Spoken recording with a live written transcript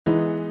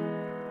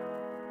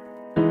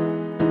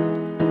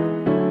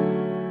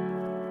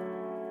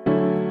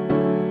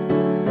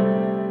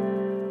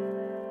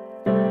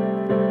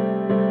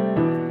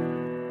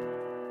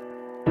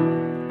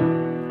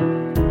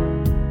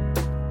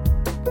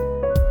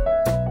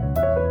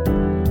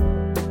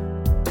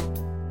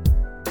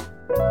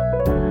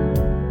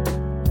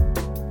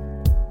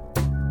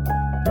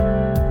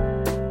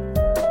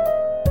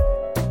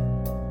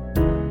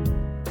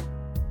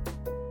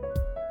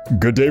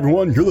Good day,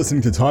 everyone. You're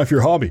listening to Time for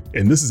Your Hobby,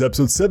 and this is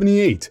episode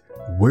 78,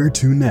 Where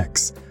to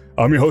Next?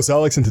 I'm your host,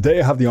 Alex, and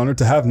today I have the honor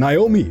to have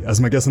Naomi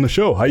as my guest on the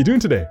show. How are you doing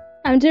today?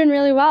 I'm doing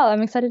really well.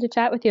 I'm excited to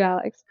chat with you,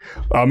 Alex.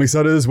 I'm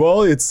excited as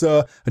well. I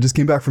just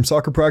came back from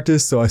soccer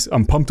practice, so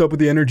I'm pumped up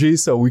with the energy,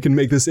 so we can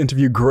make this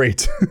interview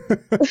great.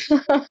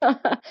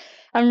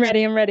 I'm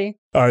ready.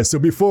 All right, so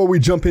before we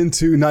jump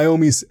into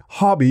Naomi's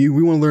hobby,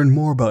 we want to learn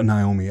more about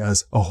Naomi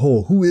as a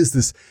whole. Who is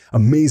this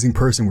amazing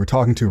person we're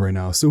talking to right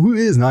now? So who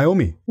is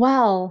Naomi?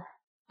 Well,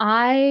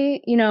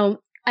 I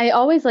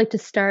always like to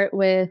start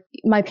with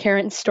my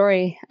parents'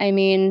 story. I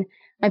mean,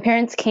 my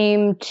parents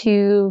came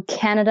to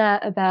Canada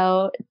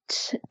about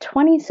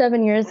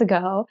 27 years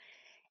ago,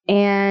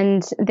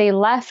 and they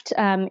left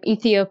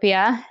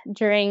Ethiopia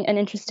during an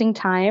interesting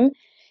time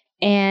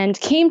and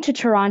came to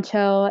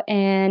Toronto,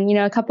 and,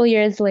 a couple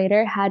years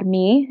later had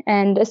me.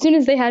 And as soon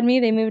as they had me,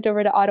 they moved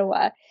over to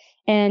Ottawa,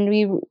 and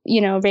we,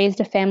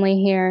 raised a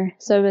family here.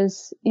 So it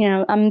was,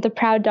 I'm the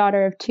proud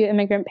daughter of two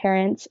immigrant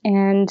parents.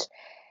 And,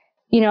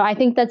 I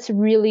think that's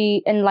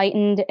really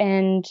enlightened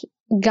and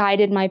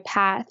guided my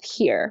path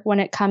here when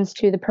it comes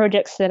to the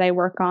projects that I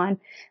work on,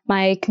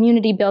 my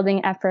community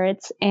building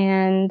efforts,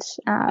 and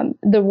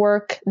the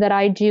work that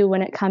I do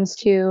when it comes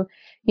to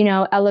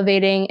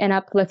elevating and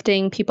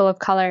uplifting people of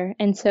color.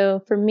 And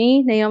so for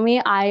me, Naomi,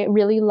 I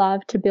really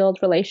love to build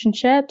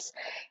relationships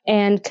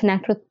and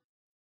connect with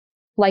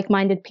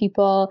like-minded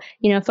people,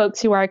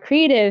 folks who are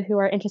creative, who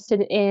are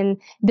interested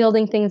in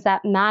building things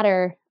that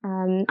matter.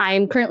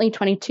 I'm currently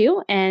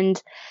 22, and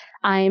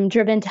I'm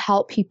driven to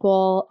help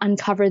people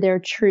uncover their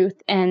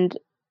truth and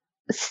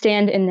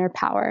stand in their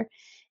power.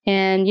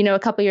 And, a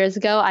couple years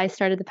ago, I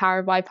started the Power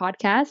of Why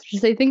podcast, which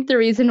is, I think, the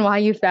reason why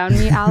you found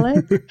me,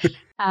 Alex.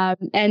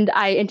 And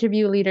I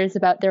interview leaders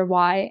about their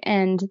why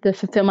and the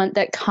fulfillment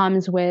that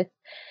comes with,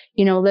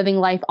 living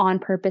life on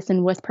purpose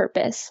and with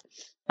purpose.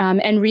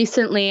 And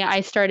recently I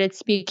started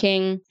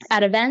speaking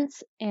at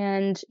events,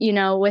 and,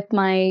 with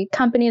my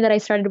company that I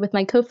started with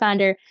my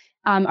co-founder,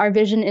 our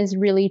vision is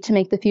really to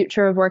make the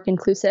future of work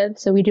inclusive.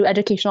 So we do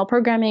educational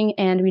programming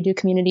and we do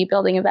community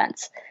building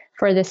events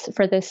for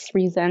this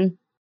reason.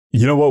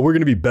 You know what? We're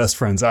going to be best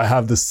friends. I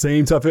have the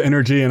same type of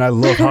energy, and I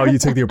love how you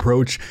take the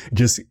approach,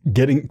 just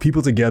getting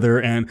people together.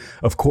 And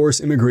of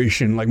course,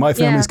 immigration, like my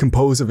family is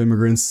composed of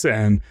immigrants,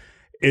 and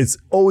it's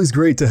always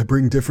great to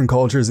bring different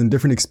cultures and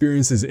different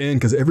experiences in,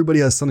 because everybody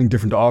has something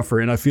different to offer.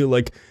 And I feel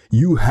like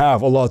you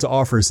have a lot to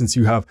offer since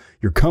you have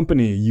your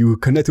company, you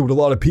connected with a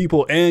lot of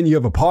people, and you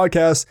have a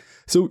podcast.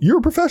 So you're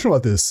a professional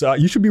at this.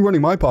 You should be running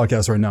my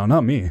podcast right now,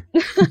 not me.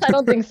 I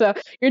don't think so.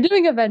 You're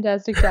doing a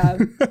fantastic job.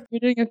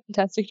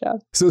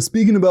 So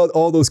speaking about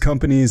all those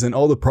companies and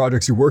all the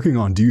projects you're working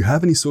on, do you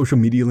have any social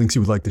media links you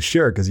would like to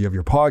share? Because you have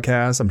your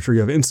podcast, I'm sure you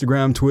have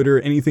Instagram, Twitter,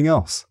 anything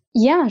else?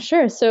 Yeah,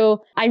 sure.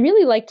 So I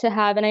really like to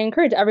have, and I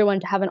encourage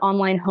everyone to have, an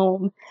online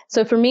home.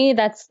 So for me,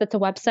 that's a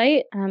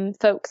website.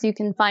 Folks, you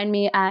can find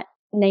me at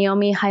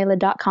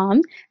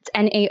naomihaile.com. It's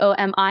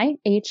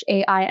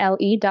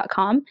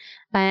NaomiHaile.com.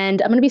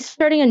 And I'm going to be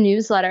starting a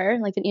newsletter,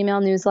 like an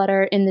email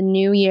newsletter, in the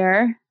new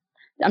year.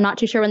 I'm not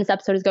too sure when this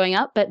episode is going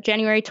up, but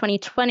January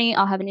 2020,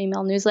 I'll have an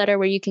email newsletter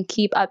where you can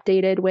keep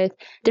updated with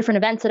different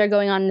events that are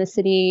going on in the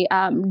city,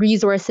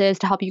 resources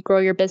to help you grow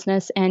your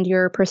business and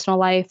your personal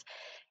life.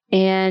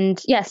 And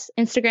yes,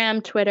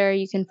 Instagram, Twitter,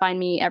 you can find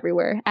me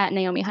everywhere at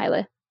Naomi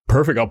Haile.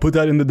 Perfect. I'll put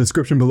that in the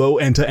description below.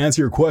 And to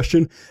answer your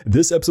question,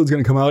 this episode is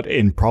going to come out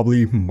in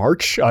probably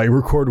March. I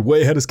record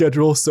way ahead of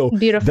schedule. So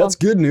beautiful. That's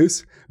good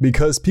news,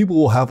 because people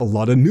will have a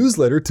lot of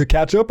newsletter to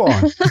catch up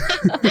on.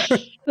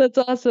 That's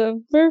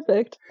awesome.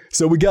 Perfect.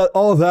 So we got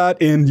all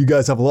that, and you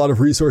guys have a lot of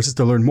resources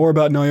to learn more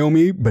about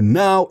Naomi. But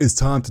now it's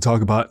time to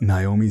talk about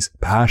Naomi's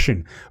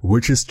passion,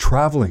 which is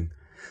traveling.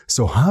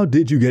 So how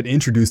did you get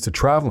introduced to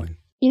traveling?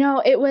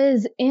 It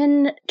was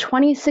in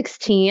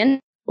 2016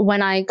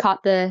 when I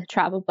caught the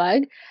travel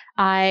bug.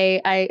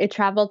 I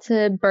traveled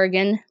to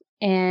Bergen,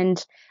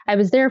 and I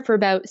was there for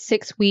about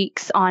 6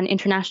 weeks on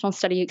international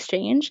study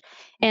exchange.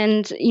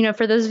 And,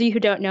 for those of you who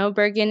don't know,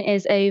 Bergen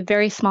is a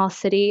very small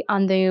city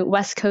on the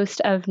west coast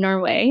of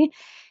Norway,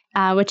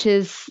 which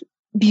is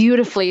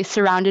beautifully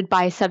surrounded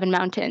by 7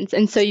 mountains.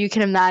 And so you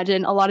can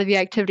imagine a lot of the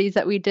activities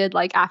that we did,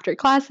 like after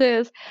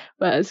classes,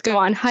 was go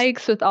on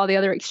hikes with all the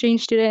other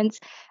exchange students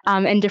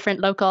and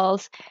different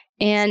locals.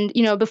 And,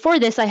 before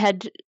this, I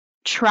had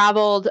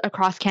traveled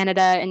across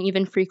Canada and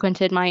even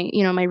frequented my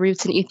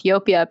roots in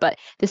Ethiopia. But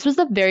this was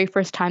the very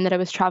first time that I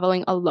was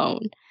traveling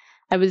alone.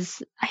 I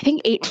was, I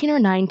think, 18 or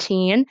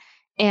 19.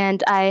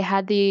 And I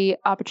had the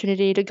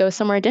opportunity to go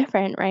somewhere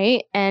different,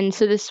 right? And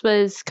so this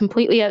was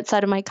completely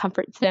outside of my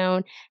comfort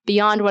zone,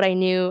 beyond what I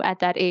knew at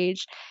that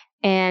age.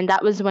 And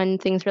that was when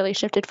things really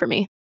shifted for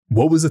me.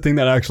 What was the thing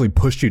that actually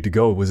pushed you to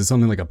go? Was it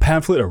something like a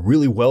pamphlet, a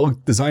really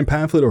well-designed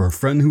pamphlet, or a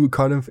friend who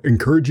kind of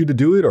encouraged you to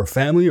do it, or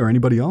family, or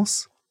anybody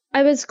else?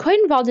 I was quite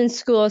involved in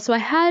school, so I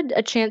had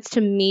a chance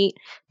to meet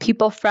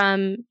people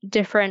from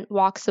different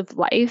walks of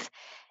life.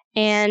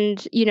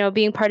 And,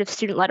 being part of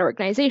student-led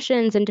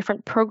organizations and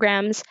different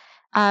programs,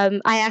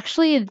 I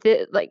actually,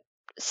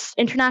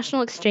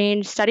 international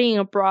exchange, studying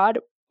abroad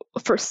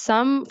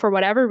for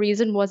whatever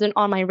reason, wasn't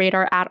on my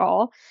radar at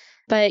all.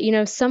 But,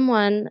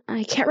 someone,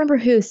 I can't remember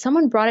who,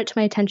 someone brought it to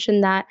my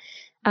attention that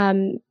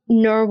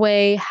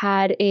Norway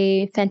had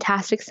a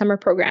fantastic summer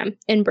program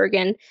in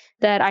Bergen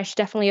that I should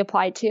definitely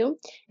apply to.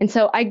 And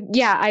so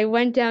I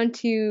went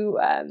to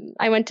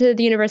the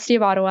University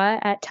of Ottawa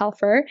at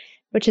Telfer,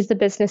 which is the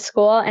business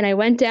school. And I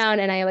went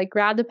down and I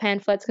grabbed the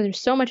pamphlets because there's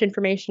so much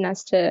information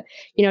as to,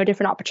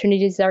 different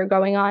opportunities that are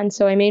going on.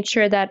 So I made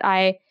sure that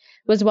I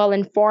was well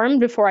informed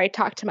before I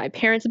talked to my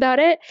parents about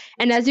it.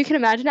 And as you can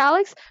imagine,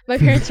 Alex, my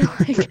parents were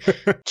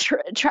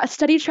like,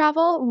 study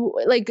travel,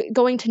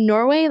 going to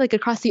Norway,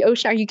 across the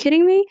ocean. Are you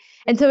kidding me?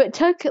 And so it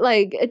took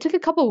a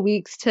couple of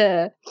weeks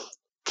to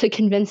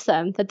convince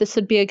them that this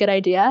would be a good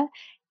idea.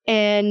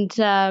 And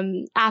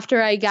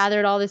after I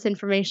gathered all this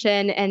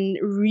information and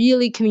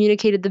really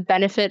communicated the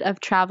benefit of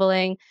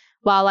traveling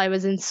while I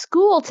was in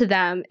school to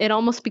them, it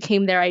almost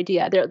became their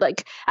idea. They're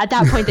like, at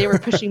that point, they were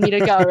pushing me to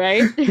go,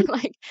 right? They're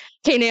like,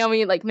 okay,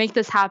 Naomi, make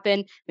this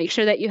happen. Make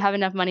sure that you have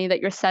enough money,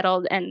 that you're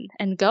settled,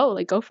 and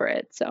go for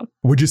it. So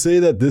would you say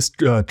that this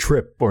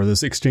trip or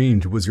this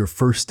exchange was your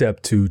first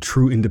step to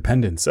true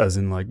independence, as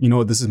in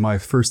this is my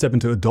first step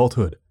into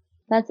adulthood?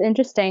 That's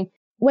interesting.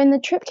 When the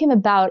trip came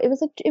about, it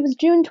was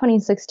June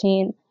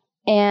 2016,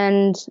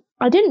 and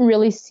I didn't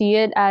really see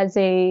it as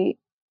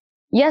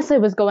yes, I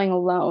was going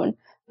alone,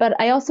 but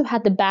I also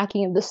had the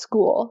backing of the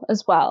school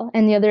as well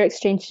and the other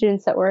exchange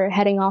students that were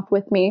heading off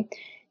with me.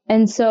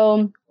 And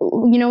so,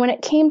 when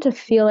it came to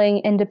feeling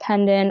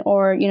independent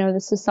or,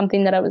 this is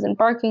something that I was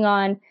embarking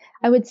on,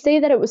 I would say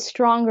that it was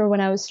stronger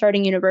when I was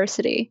starting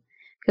university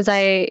because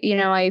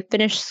I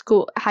finished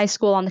high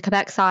school on the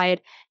Quebec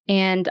side.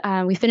 And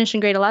we finished in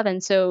grade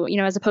 11. So,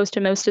 as opposed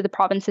to most of the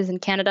provinces in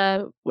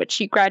Canada, which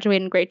you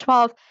graduate in grade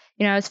 12,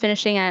 I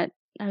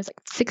was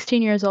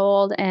 16 years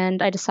old,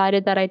 and I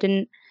decided that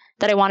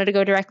I wanted to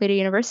go directly to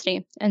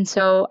university. And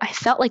so I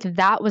felt like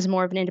that was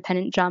more of an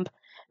independent jump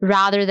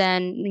rather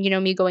than,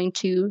 me going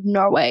to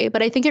Norway.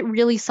 But I think it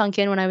really sunk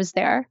in when I was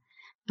there.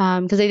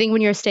 Because I think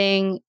when you're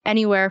staying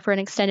anywhere for an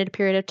extended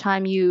period of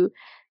time, you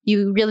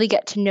really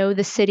get to know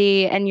the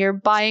city and you're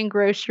buying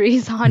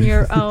groceries on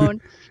your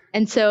own.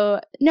 And so,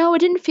 no, it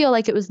didn't feel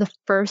like it was the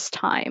first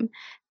time,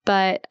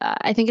 but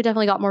I think it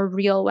definitely got more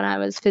real when I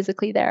was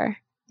physically there.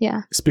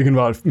 Yeah. Speaking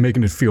about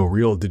making it feel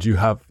real, did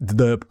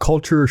the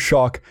culture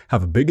shock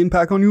have a big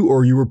impact on you,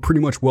 or you were pretty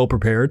much well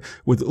prepared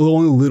with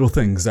only little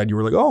things that you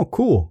were like, oh,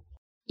 cool?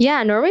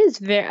 Yeah, Norway is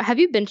have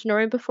you been to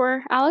Norway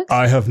before, Alex?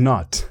 I have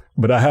not,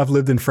 but I have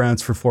lived in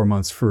France for 4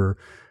 months for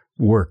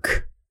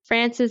work.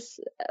 France is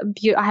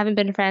I haven't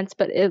been to France,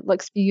 but it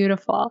looks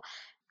beautiful.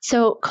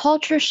 So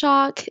culture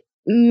shock,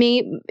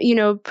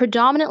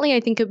 predominantly, I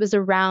think it was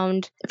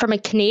around from a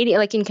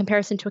Canadian, in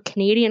comparison to a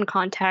Canadian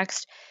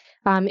context,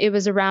 it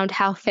was around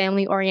how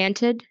family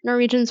oriented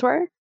Norwegians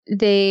were.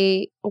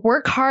 They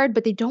work hard,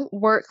 but they don't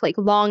work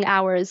long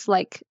hours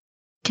like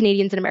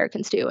Canadians and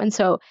Americans do. And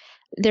so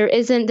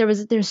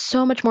there's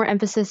so much more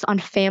emphasis on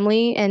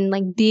family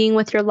and being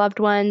with your loved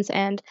ones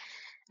and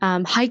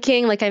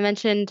hiking. Like I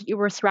mentioned, you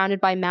were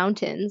surrounded by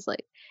mountains.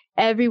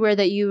 Everywhere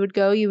that you would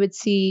go, you would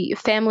see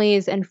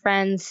families and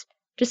friends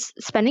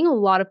just spending a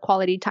lot of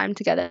quality time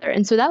together.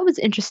 And so that was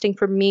interesting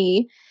for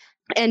me.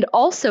 And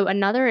also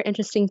another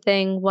interesting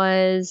thing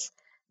was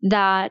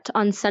that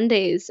on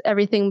Sundays,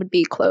 everything would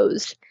be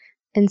closed.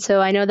 And so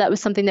I know that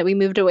was something that we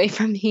moved away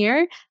from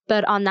here.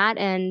 But on that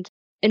end,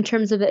 in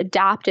terms of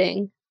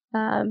adapting,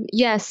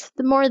 yes,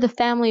 the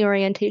family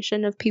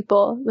orientation of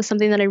people was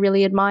something that I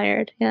really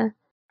admired. Yeah.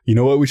 You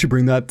know what? We should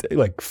bring that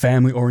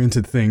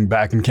family-oriented thing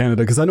back in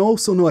Canada, because I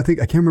think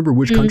I can't remember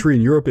which country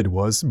in Europe it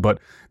was, but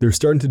they're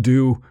starting to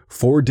do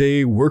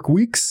 4-day work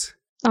weeks.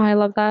 Oh, I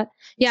love that.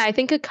 Yeah, I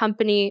think a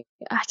company,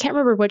 I can't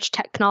remember which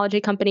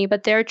technology company,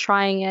 but they're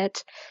trying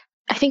it.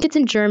 I think it's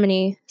in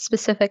Germany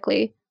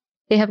specifically.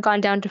 They have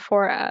gone down to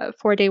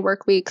 4-day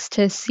work weeks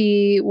to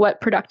see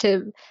what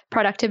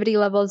productivity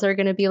levels are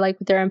going to be like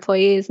with their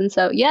employees. And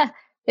so, yeah.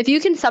 If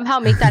you can somehow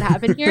make that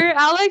happen here,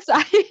 Alex,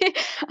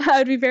 I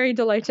would be very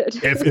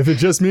delighted. If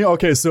it's just me,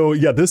 okay. So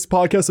yeah, this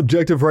podcast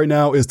objective right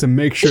now is to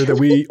make sure that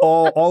we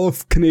all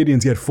of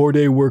Canadians get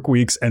 4-day work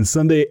weeks, and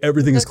Sunday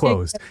everything is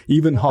closed,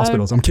 even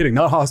hospitals. I'm kidding,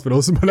 not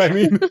hospitals, but I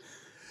mean,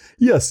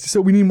 yes.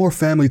 So we need more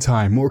family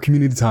time, more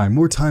community time,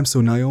 more time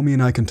so Naomi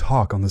and I can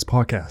talk on this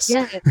podcast.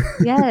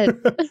 Yes.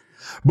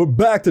 But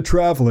back to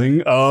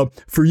traveling.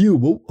 For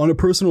you, on a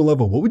personal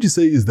level, what would you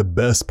say is the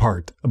best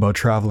part about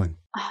traveling?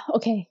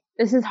 Okay.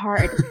 This is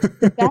hard.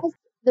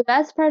 The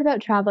best part about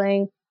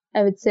traveling,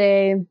 I would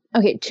say,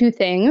 okay, 2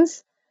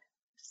 things.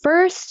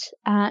 First,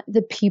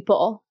 the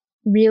people,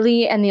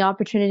 really, and the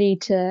opportunity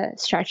to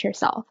stretch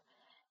yourself.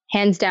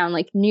 Hands down,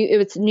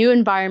 it's new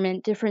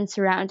environment, different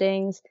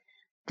surroundings.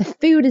 The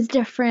food is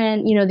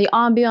different, the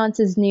ambiance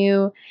is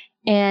new,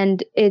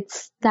 and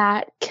it's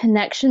that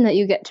connection that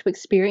you get to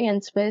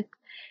experience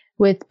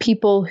with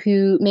people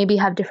who maybe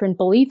have different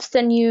beliefs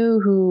than you,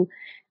 who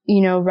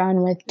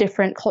run with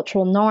different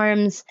cultural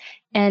norms.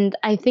 And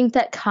I think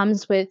that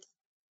comes with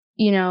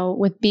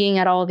being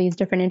at all these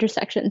different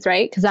intersections,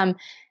 right? Because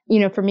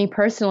for me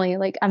personally,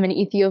 like I'm an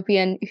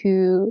Ethiopian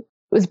who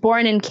was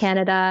born in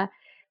Canada,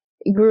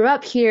 grew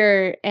up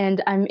here,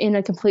 and I'm in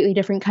a completely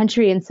different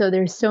country. And so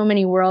there's so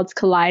many worlds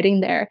colliding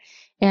there.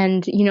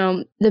 And,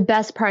 the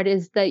best part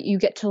is that you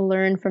get to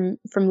learn from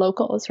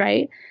locals,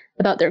 right?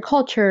 About their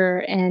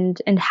culture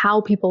and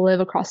how people live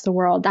across the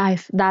world.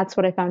 That's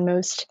what I found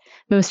most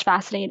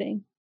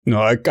fascinating.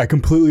 No, I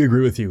completely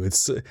agree with you.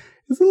 It's a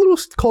little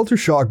culture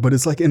shock, but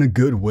it's like in a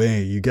good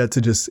way. You get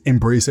to just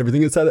embrace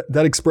everything. It's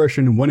that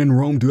expression, when in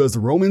Rome, do as the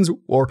Romans,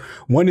 or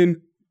when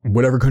in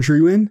whatever country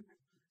you're in,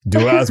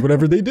 do as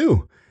whatever they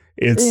do.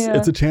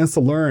 It's a chance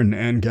to learn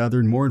and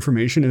gather more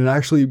information, and it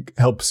actually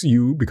helps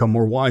you become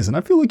more wise. And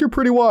I feel like you're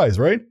pretty wise,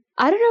 right?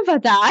 I don't know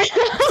about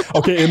that.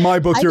 Okay, in my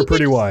book, you're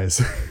pretty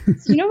wise.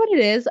 You know what it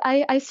is?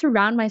 I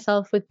surround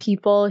myself with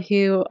people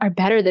who are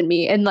better than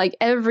me in like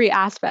every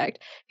aspect,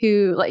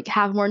 who like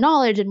have more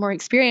knowledge and more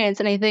experience.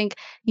 And I think,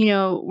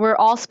 we're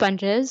all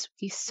sponges.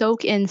 We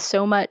soak in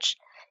so much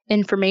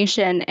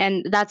information,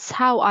 and that's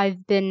how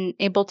I've been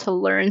able to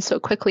learn so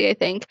quickly, I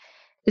think.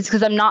 It's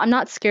because I'm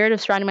not scared of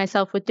surrounding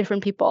myself with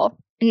different people.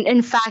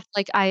 In fact,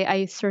 like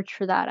I search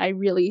for that. I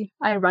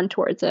run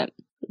towards it.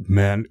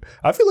 Man,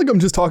 I feel like I'm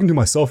just talking to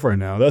myself right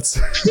now. That's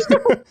a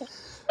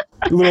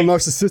little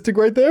narcissistic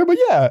right there, but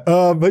yeah.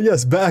 But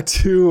yes, back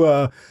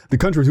to the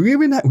countries. We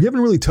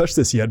haven't really touched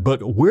this yet,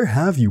 but where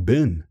have you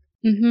been?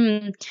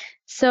 Mm-hmm.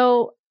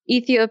 So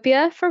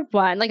Ethiopia, for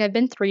one, like I've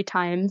been 3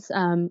 times,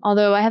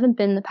 although I haven't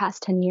been the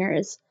past 10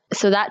 years.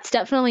 So that's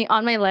definitely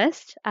on my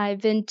list.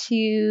 I've been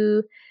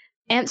to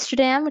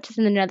Amsterdam, which is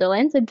in the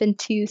Netherlands. I've been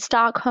to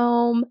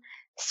Stockholm,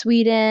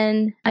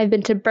 Sweden. I've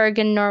been to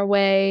Bergen,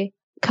 Norway,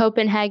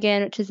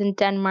 Copenhagen, which is in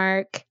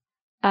Denmark,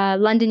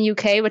 London,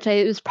 UK, which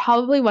was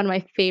probably one of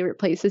my favorite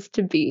places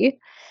to be.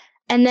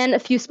 And then a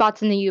few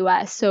spots in the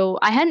US. So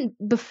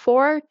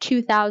before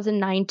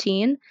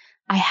 2019,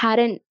 I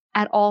hadn't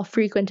at all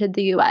frequented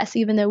the US,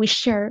 even though we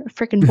share a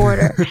freaking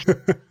border.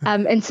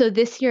 And so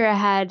this year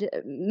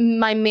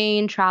my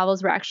main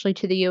travels were actually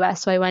to the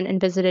US. So I went and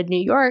visited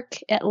New York,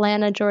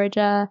 Atlanta,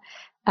 Georgia,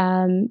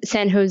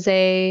 San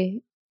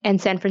Jose,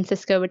 and San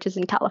Francisco, which is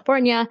in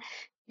California,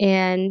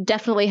 and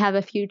definitely have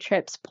a few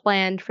trips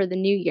planned for the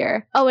new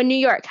year. Oh, and New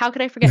York. How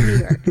could I forget New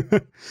York?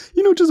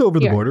 Just over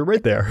the border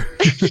right there.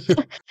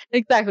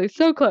 Exactly.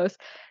 So close.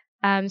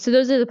 So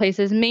those are the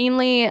places,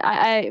 mainly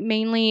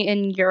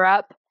in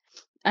Europe.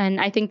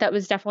 And I think that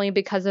was definitely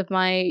because of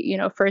my,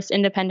 first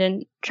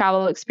independent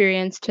travel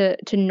experience to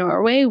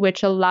Norway,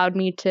 which allowed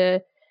me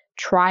to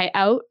try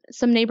out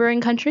some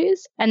neighboring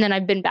countries. And then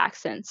I've been back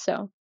since.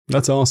 So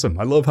that's awesome.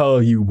 I love how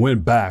you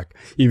went back,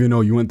 even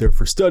though you went there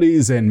for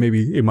studies and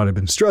maybe it might have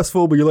been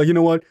stressful, but you're like, you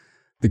know what?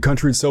 The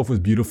country itself was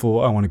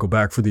beautiful. I want to go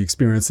back for the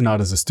experience,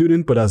 not as a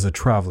student, but as a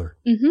traveler.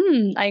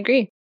 Mm-hmm. I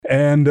agree.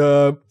 And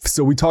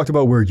so we talked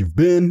about where you've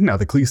been. Now,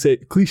 the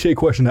cliche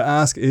question to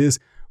ask is,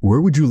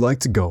 where would you like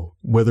to go,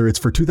 whether it's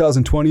for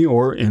 2020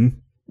 or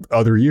in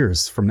other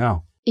years from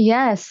now?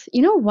 Yes.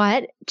 You know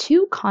what?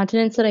 2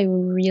 continents that I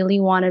really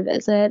want to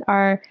visit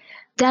are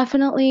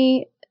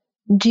definitely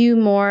do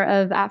more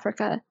of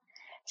Africa.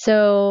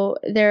 So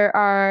there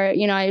are,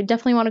 I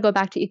definitely want to go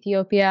back to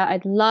Ethiopia.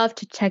 I'd love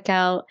to check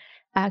out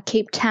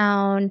Cape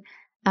Town,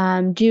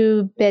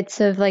 do bits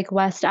of like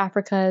West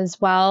Africa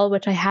as well,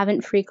 which I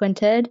haven't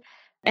frequented.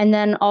 And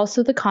then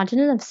also the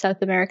continent of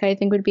South America, I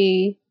think would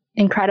be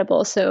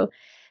incredible. So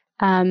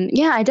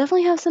I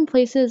definitely have some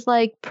places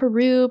like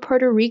Peru,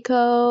 Puerto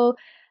Rico,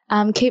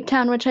 Cape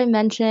Town, which I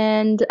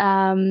mentioned.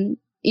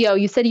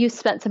 You said you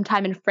spent some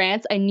time in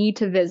France. I need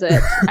to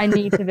visit.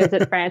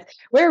 France.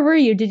 Where were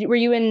you? Were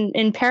you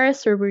in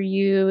Paris, or were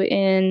you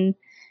in,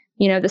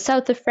 the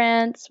south of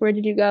France? Where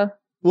did you go?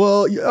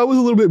 Well, I was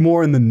a little bit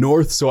more in the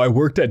north. So I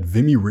worked at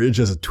Vimy Ridge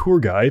as a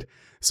tour guide.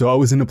 So I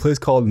was in a place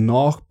called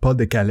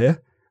Nord-Pas-de-Calais,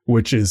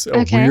 which is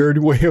a weird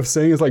way of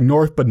saying it's like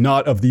north, but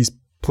not of these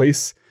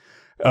place.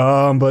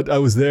 But I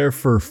was there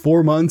for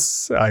 4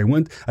 months. I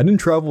didn't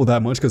travel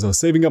that much because I was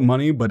saving up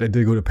money, but I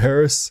did go to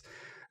Paris.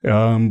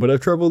 But I've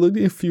traveled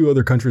a few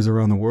other countries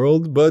around the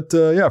world. But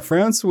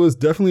France was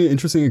definitely an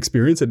interesting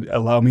experience. It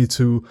allowed me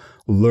to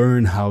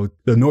learn how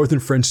the Northern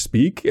French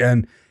speak.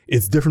 And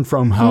it's different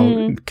from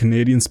how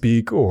Canadians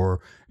speak or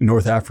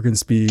North Africans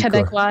speak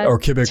or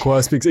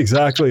Quebecois speaks.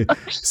 Exactly.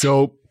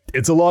 So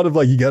it's a lot of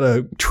like, you got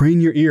to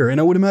train your ear.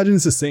 And I would imagine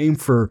it's the same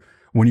for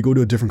when you go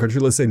to a different country,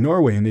 let's say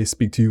Norway, and they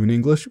speak to you in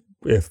English,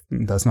 if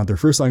that's not their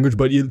first language,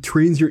 but it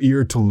trains your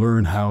ear to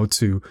learn how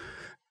to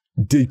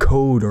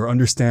decode or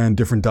understand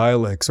different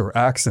dialects or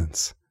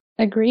accents.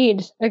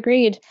 Agreed.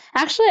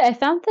 Actually, I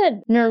found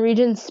that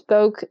Norwegians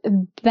spoke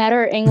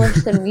better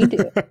English than we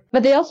do,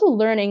 but they also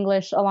learn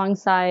English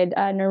alongside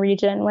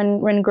Norwegian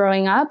when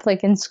growing up,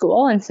 like in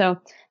school. And so,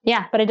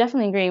 but I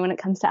definitely agree when it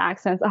comes to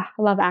accents. I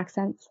love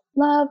accents.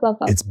 Love.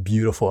 It's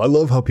beautiful. I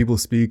love how people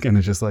speak, and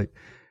it's just like,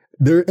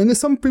 and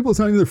some people, it's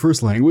not even their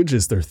first language,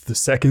 it's their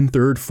second,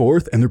 third,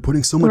 fourth, and they're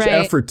putting so much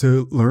effort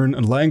to learn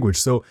a language.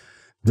 So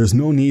there's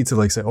no need to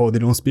like say, oh, they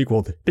don't speak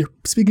well. They're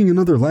speaking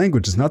another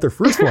language. It's not their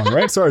first one,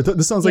 right? Sorry,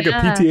 this sounds like a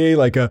PTA,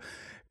 like a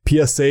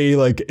PSA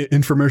like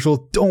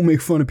infomercial. Don't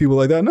make fun of people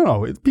like that.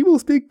 No, people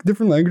speak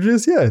different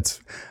languages. Yeah,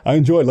 I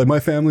enjoy it. Like my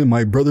family,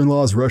 my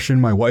brother-in-law is Russian,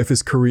 my wife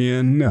is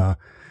Korean,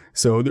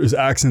 so there's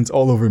accents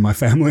all over my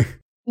family.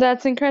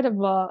 That's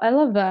incredible. I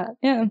love that.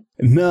 Yeah.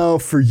 Now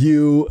for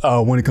you,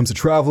 when it comes to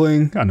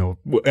traveling, I know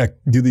I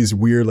do these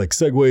weird like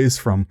segues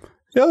from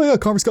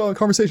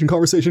conversation,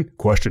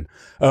 question.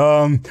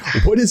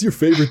 What is your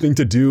favorite thing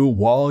to do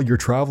while you're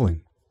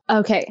traveling?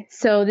 Okay,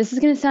 so this is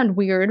going to sound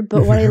weird,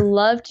 but what I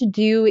love to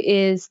do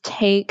is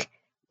take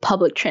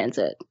public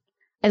transit.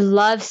 I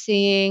love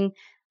seeing,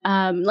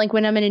 like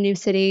when I'm in a new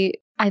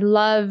city, I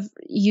love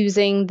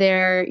using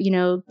their,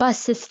 bus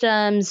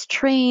systems,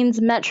 trains,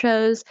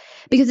 metros,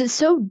 because it's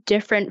so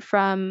different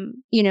from,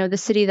 the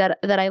city that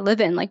I live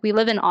in. Like we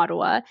live in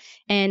Ottawa,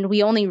 and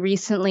we only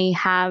recently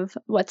have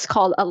what's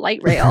called a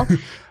light rail.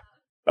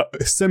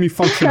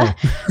 Semi-functional.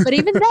 But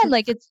even then,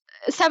 like it's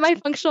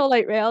semi-functional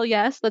light rail.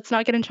 Yes, let's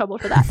not get in trouble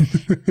for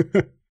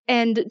that.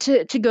 And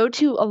to go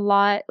to a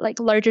lot like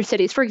larger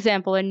cities, for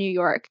example, in New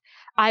York,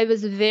 I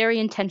was very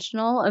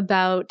intentional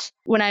about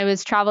when I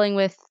was traveling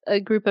with a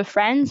group of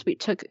friends. We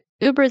took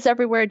Ubers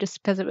everywhere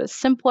just because it was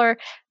simpler.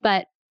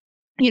 But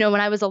when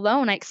I was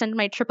alone, I extended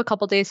my trip a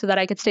couple days so that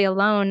I could stay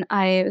alone.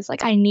 I was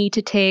like, I need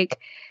to take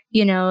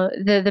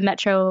the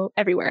metro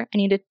everywhere. I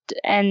need to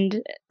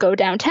and go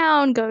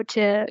downtown, go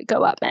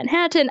up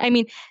Manhattan. I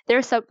mean,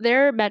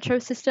 their metro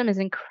system is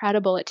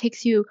incredible. It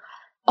takes you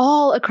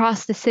all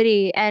across the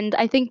city. And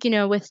I think,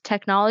 with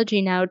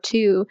technology now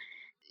too,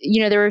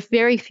 there were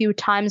very few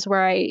times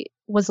where I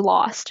was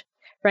lost,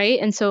 right?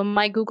 And so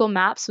my Google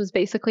Maps was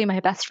basically my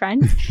best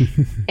friend.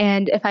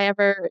 And if I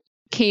ever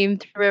came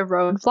through a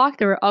roadblock,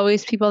 there were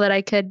always people that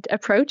I could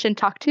approach and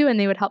talk to, and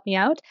they would help me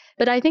out.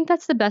 But I think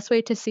that's the best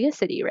way to see a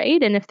city,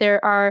 right? And if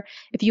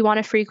you want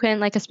to frequent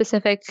like a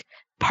specific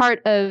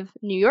part of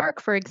New York,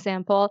 for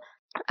example,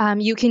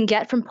 you can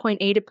get from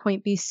point A to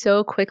point B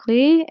so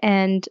quickly,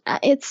 and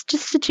it's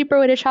just a cheaper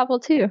way to travel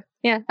too.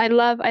 Yeah, I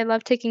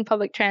love taking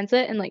public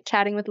transit and like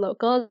chatting with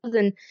locals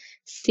and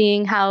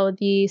seeing how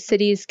the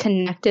city's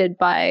connected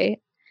by,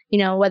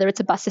 whether it's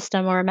a bus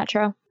system or a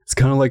metro. It's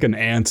kind of like an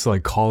ant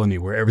like colony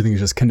where everything is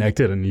just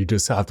connected and you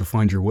just have to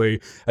find your way.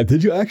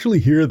 Did you actually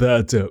hear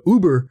that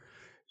Uber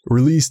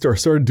released or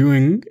started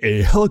doing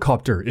a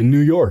helicopter in New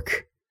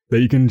York that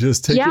you can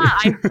just take? Yeah,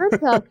 I heard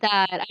about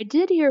that. I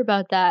did hear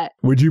about that.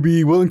 Would you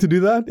be willing to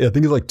do that? I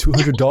think it's like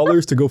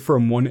 $200 to go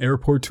from one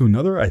airport to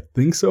another. I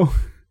think so.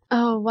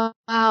 Oh,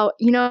 wow.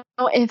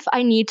 If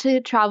I need to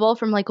travel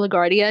from like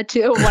LaGuardia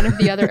to one of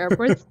the other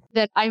airports,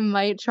 then I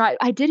might try.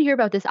 I did hear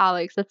about this,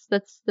 Alex.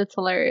 That's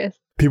hilarious.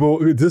 People,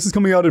 this is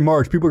coming out in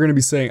March. People are going to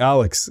be saying,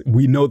 Alex,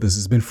 we know this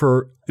has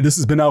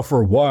been out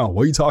for a while.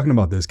 What are you talking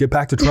about this? Get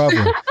back to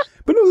traveling.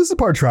 But no, this is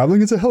part of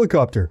traveling. It's a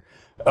helicopter.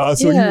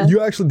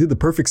 You actually did the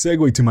perfect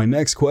segue to my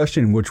next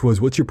question, which was,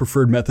 what's your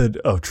preferred method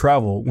of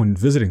travel when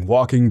visiting?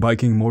 Walking,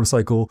 biking,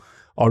 motorcycle,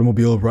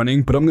 automobile,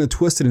 running? But I'm going to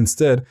twist it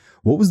instead.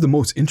 What was the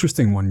most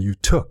interesting one you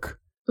took?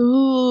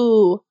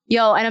 Ooh,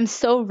 and I'm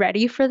so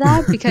ready for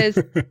that because...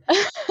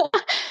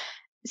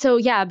 So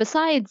yeah,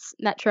 besides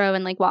metro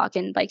and like walk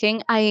and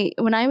biking,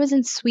 when I was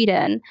in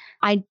Sweden,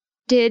 I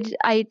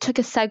took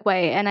a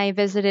Segway and I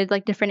visited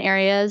like different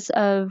areas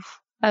of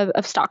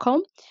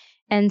Stockholm.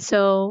 And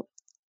so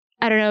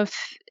I don't know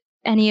if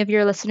any of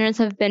your listeners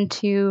have been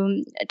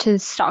to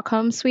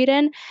Stockholm,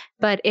 Sweden,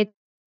 but it's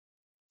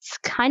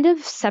kind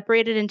of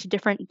separated into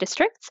different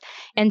districts.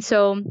 And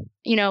so,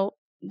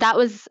 that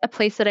was a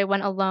place that I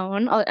went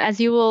alone. As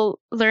you will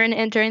learn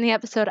during the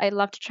episode, I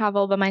love to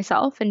travel by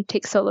myself and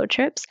take solo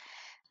trips.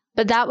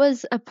 But that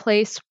was a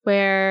place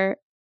where,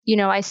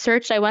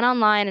 I went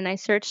online and I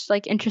searched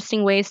like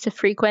interesting ways to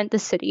frequent the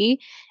city.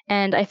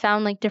 And I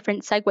found like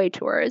different Segway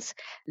tours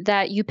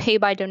that you pay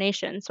by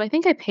donation. So I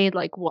think I paid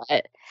like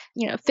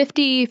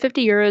 50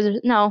 euros.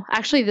 No,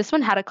 actually this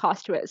one had a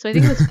cost to it. So I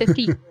think it was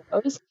 50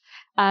 euros,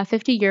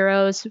 50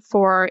 euros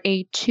for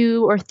a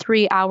 2 or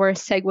 3 hour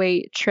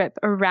Segway trip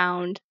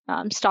around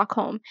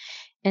Stockholm.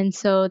 And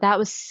so that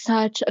was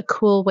such a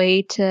cool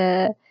way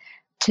to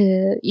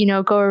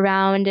go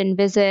around and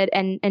visit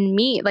and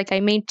meet. Like I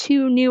made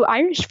 2 new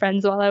Irish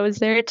friends while I was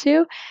there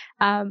too,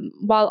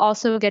 while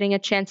also getting a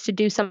chance to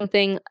do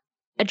something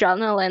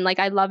adrenaline. Like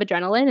I love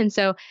adrenaline. And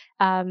so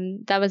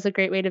that was a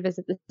great way to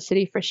visit the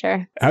city for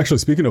sure. Actually,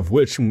 speaking of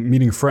which,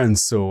 meeting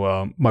friends.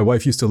 So my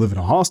wife used to live in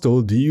a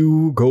hostel. Do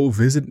you go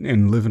visit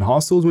and live in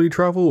hostels when you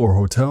travel, or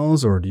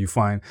hotels, or do you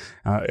find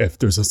if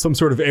there's some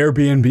sort of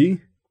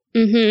Airbnb?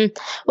 Mm-hmm.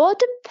 Well,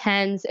 it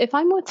depends. If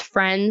I'm with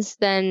friends,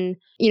 then,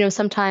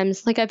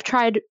 sometimes like I've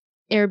tried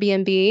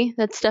Airbnb.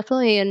 That's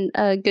definitely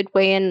a good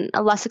way and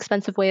a less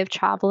expensive way of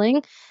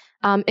traveling.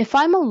 If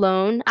I'm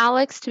alone,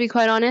 Alex, to be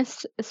quite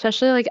honest,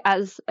 especially like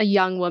as a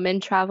young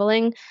woman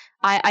traveling,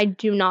 I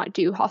do not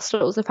do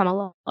hostels if I'm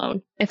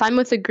alone. If I'm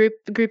with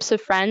groups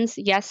of friends,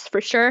 yes,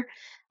 for sure.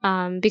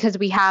 Because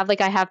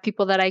I have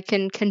people that I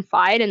can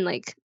confide in,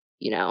 like,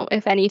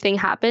 if anything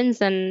happens,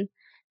 then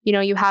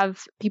you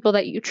have people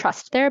that you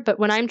trust there. But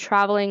when I'm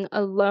traveling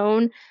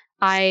alone,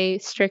 I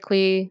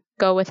strictly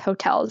go with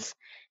hotels.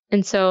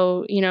 And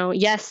so,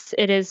 yes,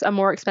 it is a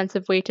more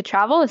expensive way to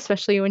travel,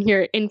 especially when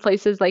you're in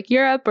places like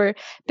Europe or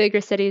bigger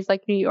cities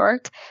like New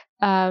York.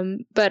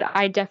 But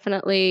I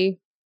definitely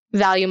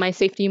value my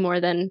safety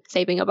more than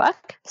saving a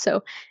buck.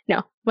 So,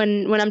 no,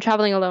 when I'm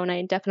traveling alone,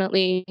 I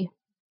definitely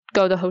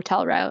go the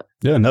hotel route.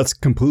 Yeah, and that's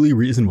completely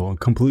reasonable and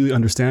completely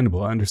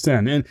understandable. I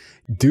understand. And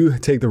do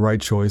take the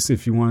right choice.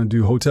 If you want to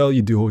do hotel,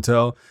 you do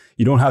hotel.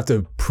 You don't have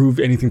to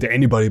prove anything to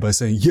anybody by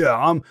saying,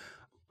 yeah,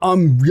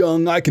 I'm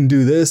young, I can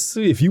do this.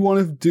 If you want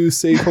to do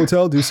safe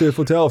hotel, do safe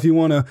hotel. If you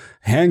want to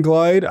hang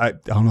glide, I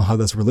don't know how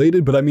that's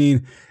related, but I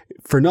mean,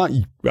 for not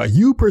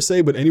you per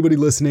se, but anybody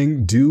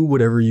listening, do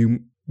whatever you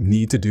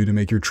need to do to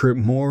make your trip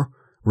more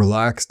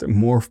relaxed,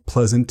 more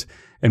pleasant,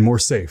 and more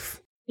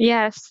safe.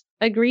 Yes,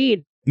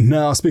 agreed.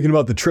 Now, speaking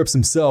about the trips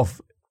themselves,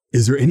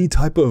 is there any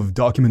type of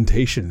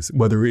documentation,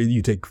 whether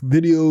you take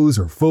videos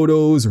or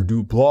photos or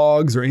do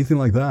blogs or anything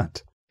like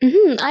that?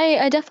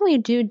 I definitely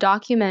do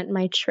document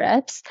my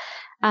trips.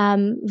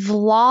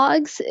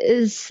 Vlogs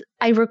is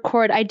I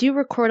do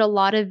record a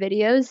lot of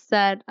videos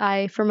that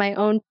I, for my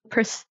own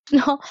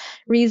personal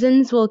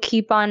reasons, will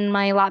keep on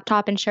my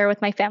laptop and share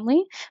with my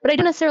family, but I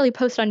don't necessarily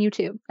post on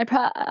YouTube.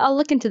 I'll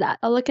look into that.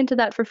 I'll look into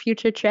that for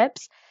future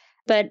trips,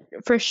 but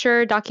for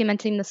sure,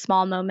 documenting the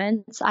small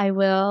moments, I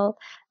will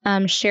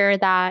share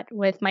that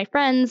with my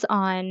friends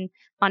on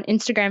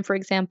Instagram, for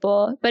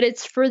example, but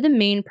it's for the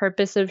main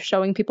purpose of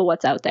showing people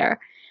what's out there.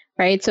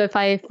 Right. So if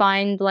I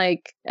find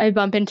like I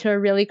bump into a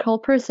really cool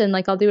person,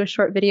 like I'll do a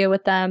short video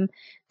with them,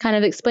 kind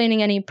of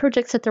explaining any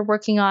projects that they're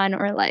working on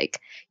or like,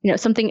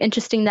 something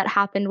interesting that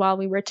happened while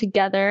we were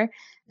together.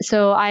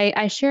 So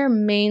I share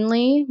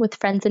mainly with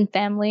friends and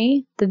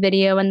family, the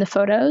video and the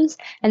photos,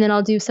 and then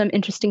I'll do some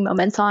interesting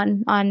moments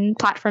on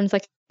platforms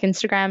like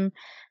Instagram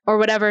or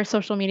whatever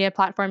social media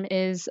platform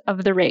is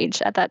of the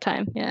rage at that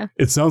time. Yeah.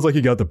 It sounds like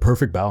you got the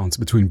perfect balance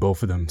between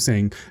both of them,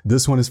 saying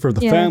this one is for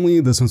the family,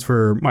 this one's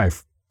for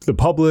the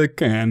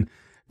public, and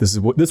this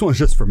one's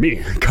just for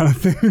me kind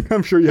of thing.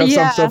 I'm sure you have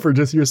some stuff for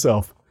just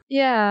yourself.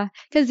 Yeah.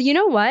 Because you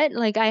know what?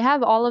 Like I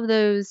have all of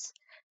those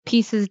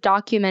pieces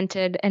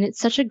documented and it's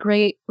such a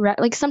great,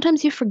 like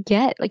sometimes you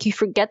forget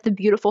the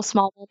beautiful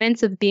small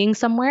moments of being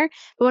somewhere.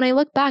 But when I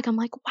look back, I'm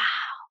like,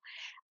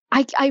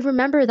 wow, I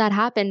remember that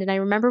happened and I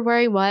remember where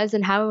I was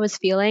and how I was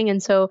feeling.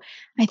 And so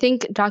I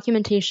think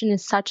documentation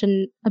is such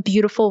a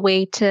beautiful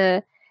way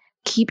to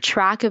keep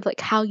track of like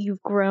how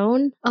you've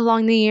grown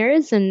along the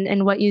years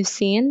and what you've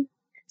seen.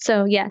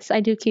 So yes,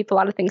 I do keep a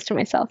lot of things to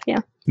myself.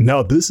 Yeah.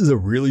 Now, this is a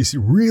really,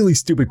 really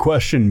stupid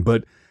question,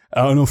 but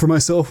I don't know, for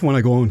myself, when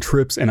I go on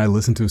trips and I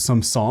listen to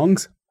some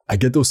songs, I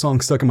get those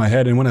songs stuck in my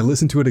head. And when I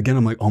listen to it again,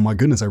 I'm like, oh my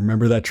goodness, I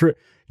remember that trip.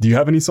 Do you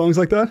have any songs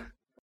like that?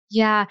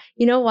 Yeah.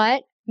 You know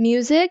what?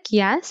 Music,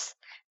 yes.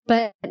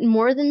 But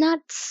more than that,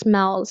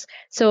 smells.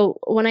 So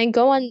when I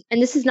go on,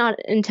 and this is not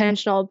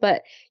intentional,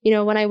 but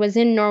when I was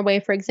in Norway,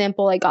 for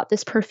example, I got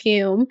this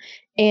perfume,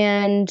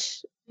 and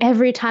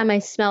every time I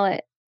smell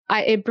it,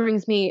 it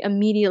brings me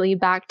immediately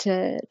back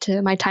to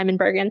my time in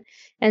Bergen.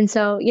 And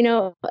so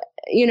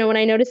when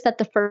I noticed that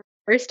the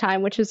first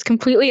time, which was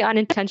completely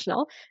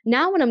unintentional,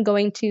 now when I'm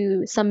going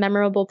to some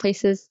memorable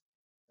places,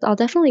 I'll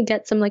definitely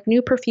get some like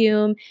new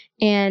perfume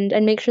and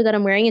make sure that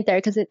I'm wearing it there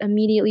because it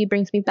immediately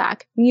brings me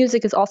back.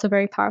 Music is also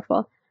very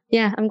powerful.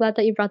 Yeah, I'm glad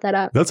that you brought that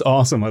up. That's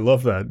awesome. I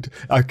love that.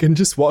 I can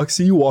just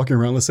see you walking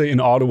around, let's say in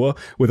Ottawa,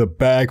 with a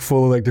bag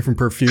full of like different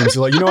perfumes.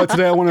 You're like, you know what,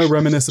 today I want to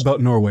reminisce about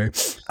Norway.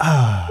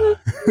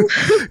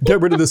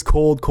 Get rid of this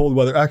cold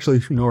weather.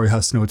 Actually, Norway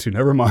has snow too.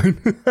 Never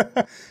mind.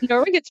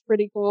 Norway gets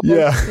pretty cold.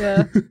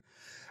 Yeah.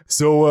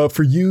 So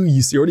for you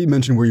already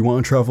mentioned where you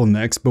want to travel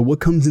next, but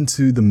what comes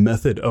into the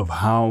method of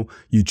how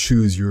you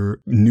choose your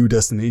new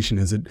destination?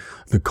 Is it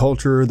the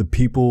culture, the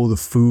people, the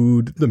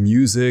food, the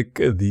music,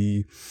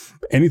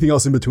 anything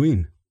else in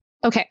between?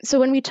 Okay, so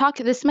when we talk,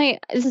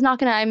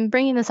 I'm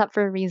bringing this up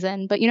for a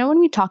reason, but when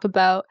we talk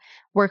about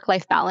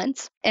work-life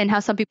balance and how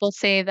some people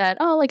say that,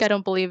 oh, like I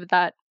don't believe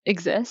that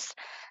exists.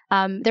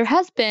 There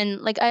has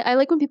been, like, I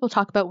like when people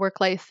talk about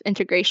work-life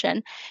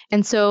integration.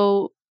 And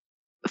so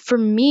for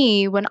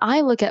me, when I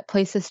look at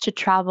places to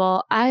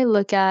travel, I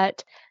look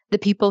at the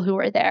people who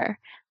are there,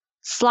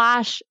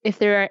 / if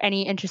there are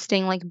any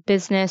interesting like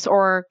business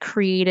or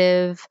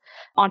creative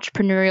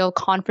entrepreneurial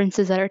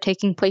conferences that are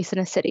taking place in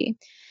a city,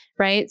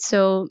 right?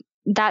 So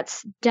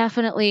that's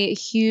definitely a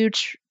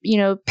huge,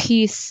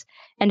 piece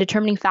and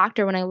determining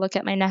factor when I look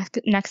at my next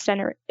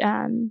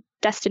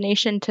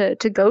destination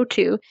to go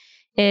to.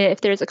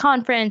 If there's a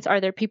conference, are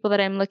there people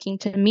that I'm looking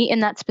to meet in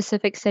that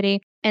specific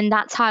city? And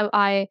that's how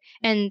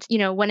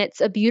when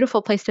it's a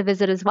beautiful place to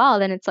visit as well,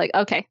 then it's like,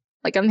 okay,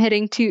 like I'm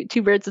hitting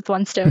two birds with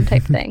one stone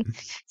type thing.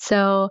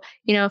 So,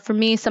 for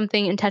me,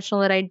 something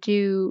intentional that I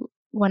do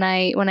when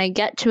I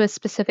get to a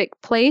specific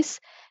place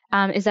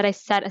is that I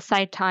set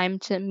aside time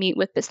to meet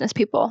with business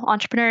people,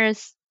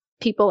 entrepreneurs,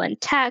 people in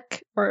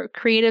tech or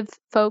creative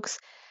folks.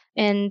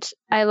 And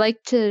I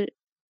like to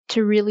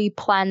really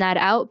plan that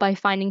out by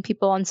finding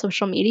people on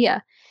social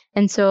media.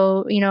 And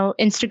so,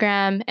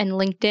 Instagram and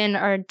LinkedIn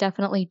are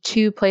definitely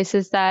two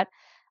places that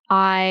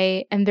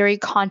I am very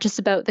conscious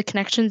about the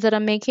connections that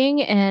I'm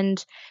making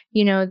and,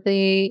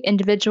 the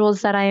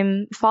individuals that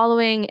I'm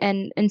following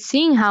and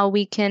seeing how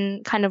we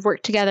can kind of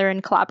work together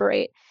and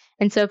collaborate.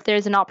 And so if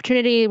there's an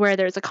opportunity where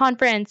there's a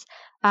conference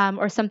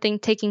or something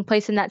taking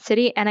place in that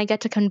city, and I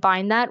get to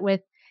combine that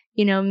with,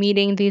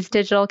 meeting these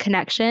digital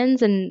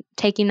connections and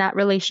taking that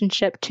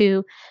relationship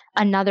to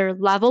another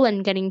level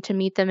and getting to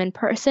meet them in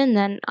person,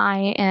 then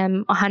I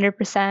am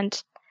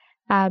 100%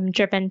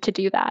 driven to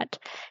do that.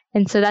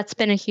 And so that's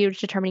been a huge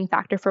determining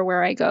factor for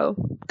where I go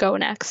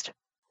next.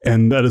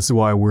 And that is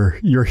why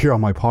you're here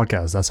on my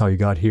podcast. That's how you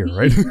got here,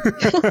 right?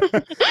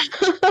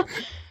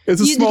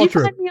 It's a small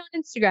trip. Did you find me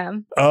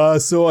on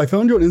Instagram? So I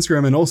found you on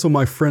Instagram, and also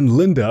my friend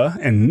Linda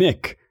and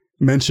Nick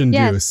mentioned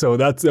you. So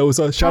that was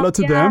a shout out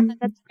to them.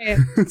 That's right.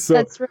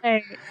 That's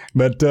right.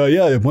 But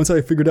once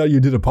I figured out you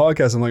did a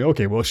podcast, I'm like,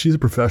 okay, well, she's a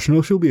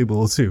professional. She'll be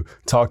able to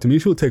talk to me.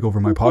 She'll take over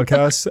my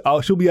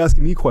podcast. She'll be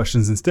asking me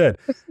questions instead.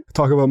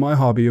 Talk about my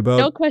hobby.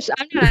 No question.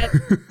 I'm not.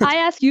 I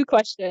ask you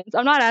questions.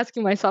 I'm not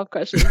asking myself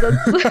questions.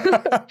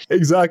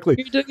 Exactly.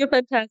 You're doing a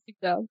fantastic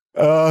job.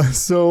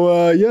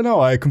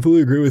 I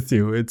completely agree with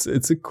you.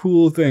 It's a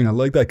cool thing. I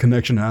like that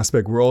connection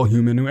aspect. We're all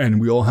human and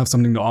we all have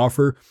something to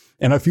offer.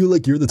 And I feel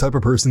like you're the type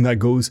of person that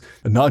goes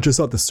not just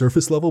at the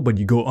surface level, but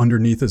you go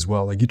underneath as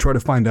well. Like you try to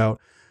find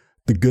out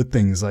the good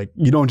things. Like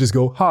you don't just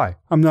go, "Hi,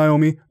 I'm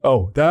Naomi."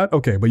 Oh, that?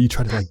 Okay. But you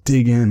try to like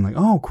dig in like,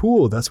 "Oh,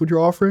 cool. That's what you're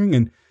offering."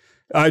 And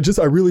I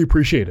really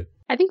appreciate it.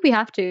 I think we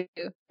have to,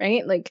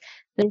 right? Like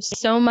there's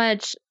so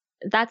much.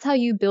 That's how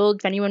you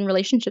build genuine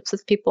relationships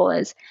with people,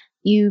 is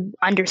you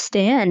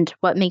understand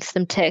what makes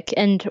them tick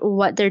and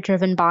what they're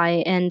driven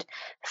by, and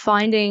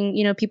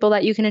finding, people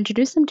that you can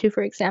introduce them to,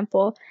 for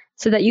example,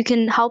 so that you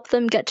can help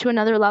them get to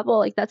another level.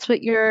 Like I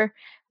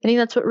think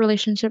that's what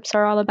relationships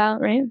are all about,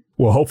 right?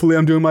 Well, hopefully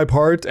I'm doing my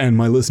part, and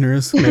my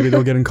listeners, maybe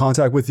they'll get in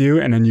contact with you,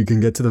 and then you can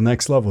get to the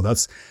next level.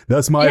 That's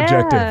my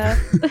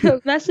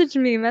objective. Message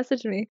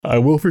me. I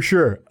will for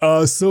sure.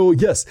 So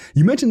yes,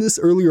 you mentioned this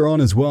earlier on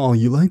as well.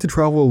 You like to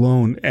travel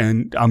alone,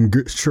 and I'm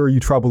sure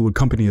you travel with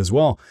company as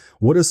well.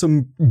 What are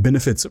some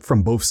benefits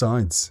from both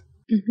sides?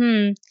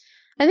 Mm-hmm.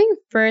 I think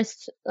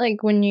first,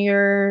 like when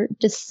you're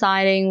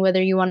deciding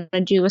whether you want to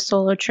do a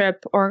solo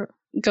trip or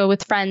go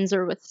with friends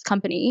or with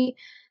company,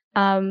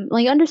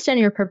 understand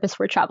your purpose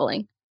for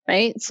traveling,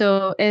 right?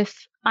 So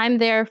if I'm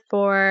there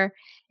for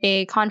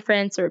a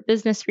conference or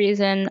business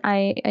reason,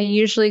 I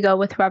usually go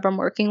with whoever I'm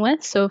working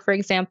with. So for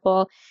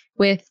example,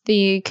 with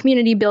the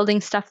community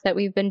building stuff that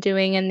we've been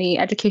doing and the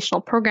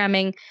educational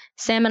programming,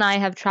 Sam and I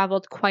have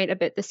traveled quite a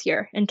bit this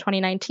year in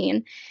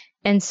 2019.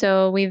 And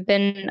so we've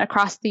been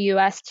across the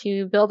US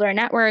to build our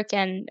network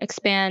and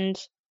expand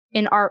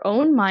in our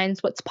own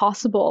minds what's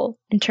possible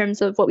in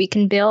terms of what we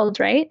can build,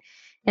 right?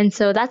 And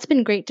so that's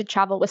been great to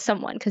travel with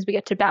someone because we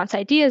get to bounce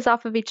ideas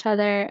off of each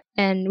other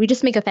and we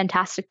just make a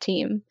fantastic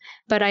team.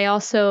 But I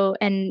also,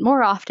 and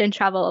more often,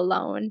 travel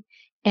alone,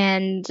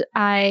 and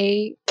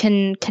I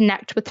can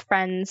connect with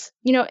friends.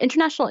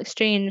 International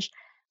exchange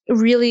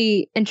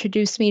really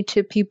introduced me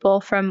to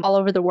people from all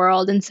over the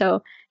world. And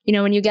so,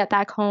 when you get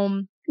back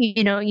home,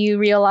 you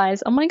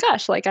realize, oh my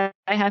gosh, like I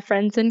have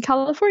friends in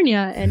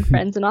California and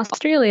friends in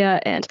Australia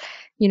and,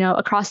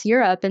 across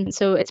Europe. And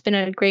so it's been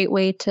a great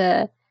way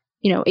to,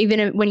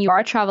 even when you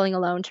are traveling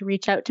alone, to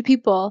reach out to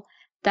people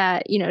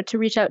that, to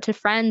reach out to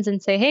friends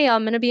and say, hey,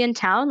 I'm going to be in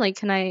town. Like,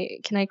 can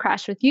I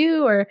crash with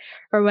you or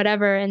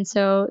whatever? And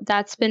so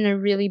that's been a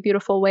really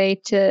beautiful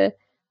way to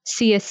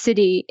see a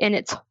city in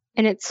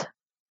its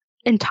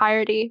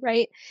entirety,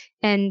 right?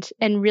 And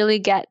really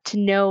get to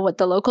know what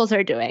the locals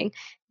are doing.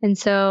 And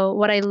so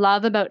what I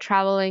love about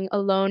traveling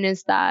alone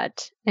is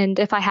that, and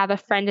if I have a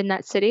friend in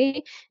that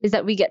city, is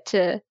that we get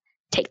to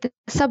take the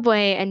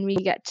subway and we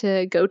get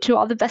to go to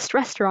all the best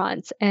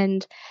restaurants.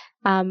 And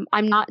I'm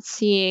not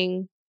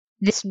seeing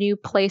this new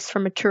place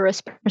from a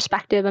tourist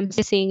perspective. I'm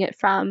seeing it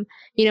from,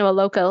 a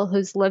local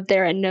who's lived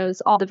there and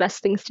knows all the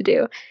best things to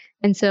do.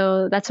 And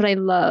so that's what I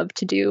love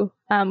to do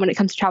when it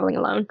comes to traveling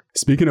alone.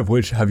 Speaking of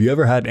which, have you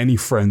ever had any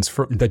friends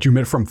that you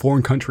met from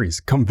foreign countries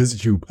come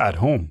visit you at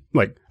home,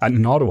 like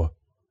in Ottawa?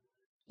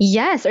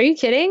 Yes. Are you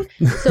kidding?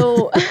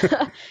 So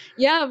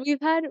yeah,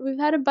 we've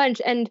had a bunch.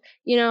 And,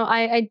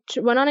 I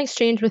went on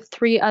exchange with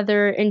 3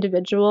 other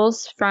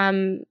individuals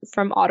from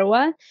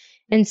Ottawa.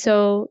 And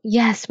so,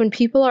 yes, when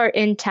people are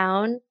in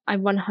town, I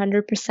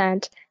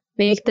 100%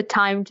 make the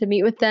time to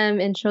meet with them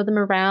and show them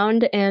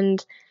around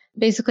and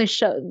basically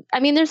show. I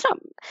mean, there's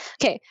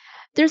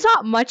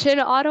not much in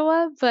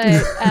Ottawa,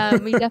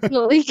 but we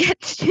definitely get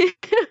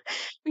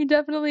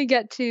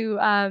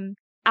to,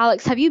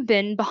 Alex, have you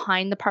been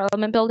behind the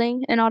Parliament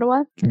building in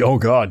Ottawa? Oh,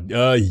 God.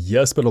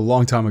 Yes, but a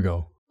long time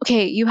ago.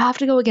 Okay, you have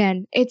to go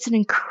again. It's an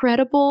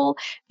incredible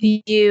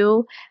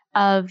view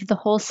of the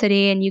whole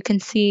city and you can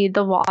see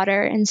the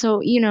water. And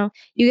so, you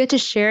get to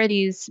share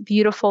these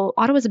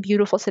Ottawa's a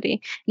beautiful city.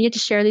 And you get to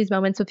share these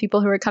moments with people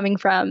who are coming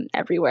from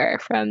everywhere,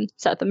 from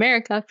South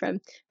America, from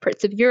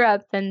parts of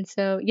Europe. And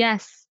so,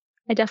 yes,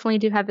 I definitely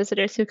do have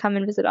visitors who come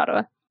and visit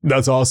Ottawa.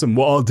 That's awesome.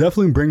 Well, I'll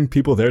definitely bring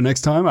people there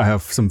next time. I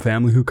have some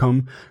family who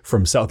come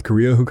from South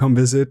Korea who come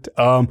visit.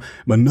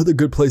 Another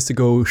good place to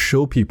go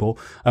show people.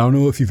 I don't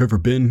know if you've ever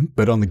been,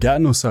 but on the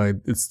Gatineau side,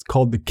 it's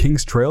called the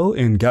King's Trail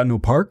in Gatineau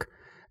Park.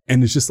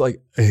 And it's just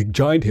like a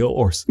giant hill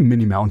or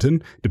mini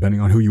mountain, depending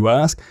on who you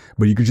ask.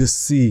 But you could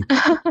just see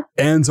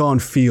hands-on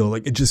feel.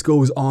 Like it just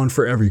goes on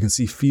forever. You can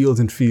see fields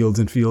and fields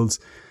and fields.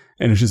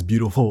 And it's just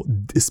beautiful,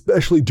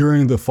 especially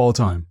during the fall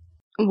time.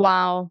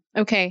 Wow.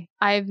 Okay.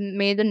 I've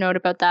made a note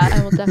about that.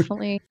 I will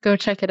definitely go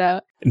check it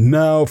out.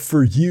 Now,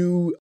 for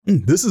you,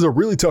 this is a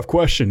really tough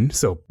question.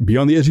 So be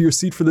on the edge of your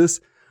seat for this.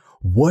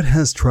 What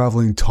has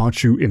traveling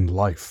taught you in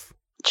life?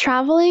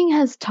 Traveling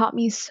has taught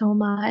me so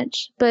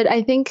much, but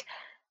I think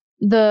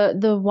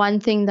the one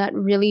thing that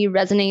really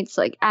resonates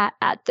like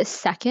at the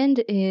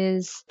second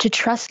is to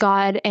trust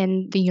God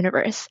and the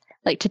universe,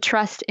 like to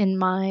trust in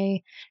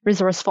my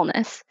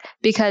resourcefulness.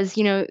 Because,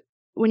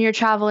 when you're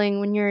traveling,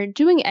 when you're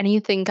doing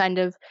anything kind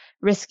of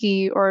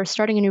risky or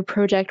starting a new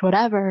project,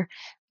 whatever,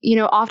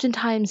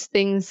 oftentimes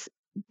things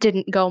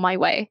didn't go my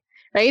way,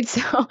 right?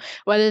 So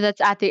whether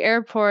that's at the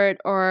airport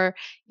or,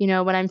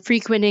 when I'm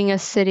frequenting a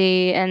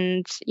city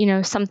and,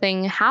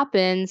 something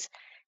happens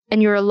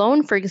and you're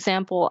alone, for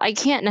example, I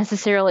can't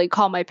necessarily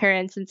call my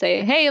parents and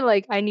say, hey,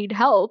 like I need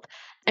help.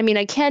 I mean,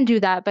 I can do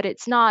that, but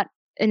it's not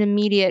an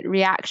immediate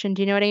reaction.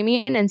 Do you know what I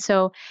mean? And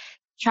so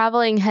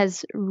traveling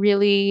has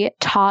really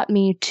taught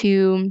me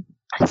to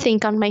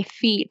think on my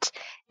feet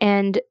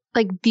and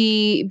like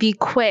be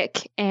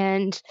quick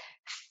and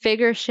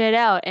figure shit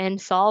out and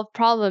solve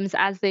problems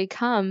as they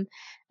come.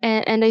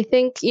 And I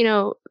think,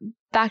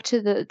 back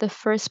to the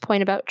first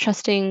point about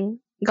trusting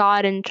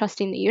God and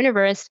trusting the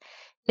universe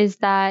is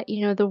that,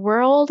 the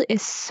world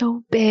is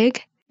so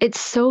big, it's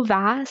so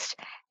vast.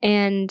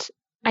 And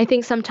I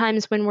think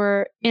sometimes when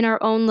we're in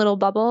our own little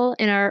bubble,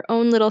 in our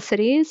own little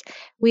cities,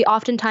 we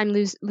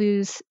oftentimes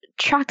lose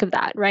track of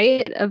that,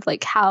 right? Of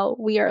like how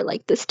we are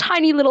like this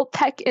tiny little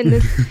peck in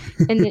this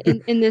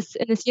in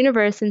this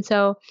universe. And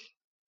so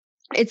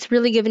it's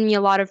really given me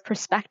a lot of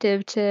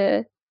perspective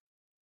to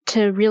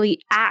really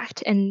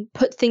act and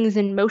put things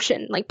in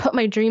motion, like put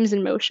my dreams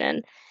in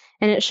motion.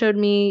 And it showed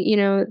me,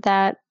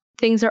 that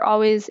things are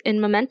always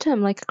in momentum,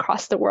 like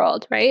across the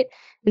world, right?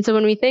 And so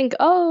when we think,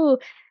 oh,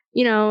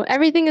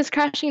 everything is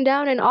crashing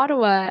down in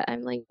Ottawa,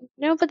 I'm like,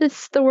 no, but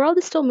the world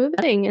is still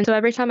moving. And so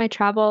every time I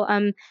travel,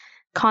 I'm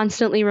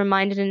constantly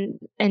reminded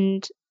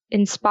and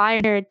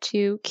inspired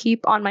to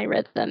keep on my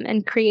rhythm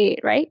and create,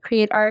 right?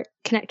 Create art,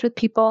 connect with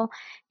people,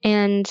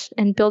 and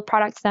build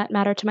products that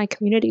matter to my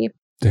community.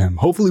 Damn.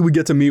 Hopefully we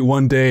get to meet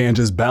one day and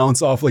just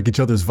bounce off like each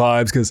other's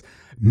vibes because,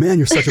 man,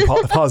 you're such a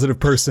positive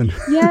person.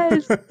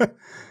 Yes.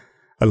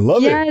 I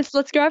love it. Yes,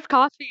 let's grab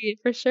coffee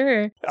for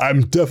sure.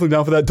 I'm definitely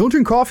down for that. Don't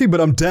drink coffee,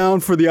 but I'm down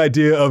for the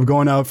idea of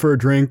going out for a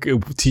drink,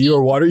 tea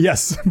or water.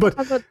 Yes, but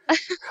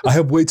I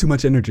have way too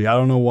much energy. I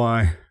don't know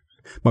why.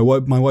 My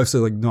wife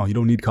said like, no, you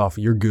don't need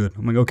coffee. You're good.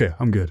 I'm like, okay,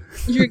 I'm good.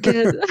 You're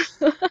good.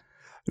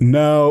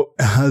 Now,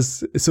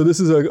 so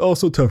this is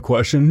also a tough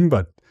question,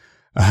 but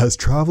has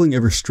traveling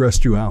ever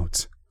stressed you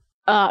out?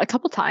 A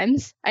couple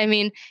times. I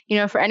mean,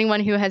 for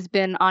anyone who has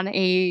been on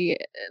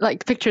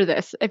picture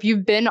this, if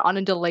you've been on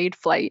a delayed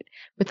flight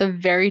with a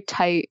very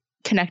tight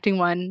connecting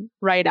one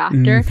right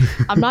after,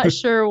 I'm not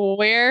sure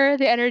where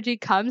the energy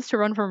comes to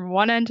run from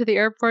one end to the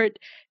airport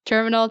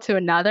terminal to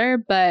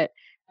another, but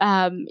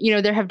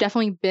there have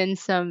definitely been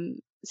some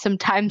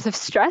times of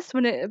stress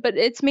but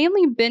it's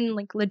mainly been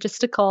like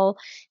logistical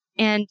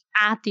and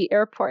at the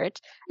airport.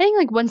 I think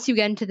like once you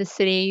get into the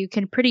city, you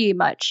can pretty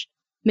much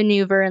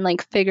maneuver and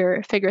like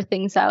figure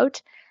things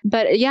out.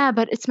 But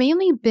it's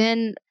mainly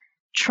been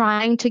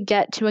trying to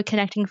get to a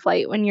connecting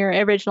flight when your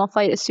original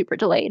flight is super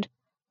delayed.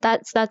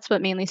 That's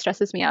what mainly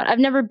stresses me out. I've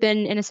never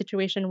been in a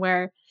situation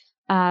where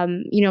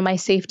my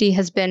safety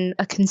has been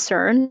a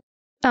concern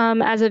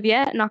as of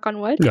yet, knock on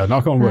wood. Yeah,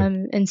 knock on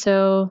wood. And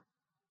so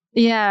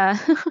yeah.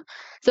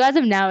 So as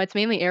of now, it's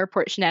mainly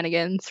airport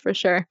shenanigans for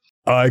sure.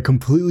 I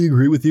completely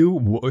agree with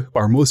you.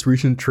 Our most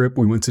recent trip,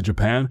 we went to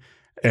Japan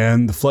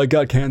and the flight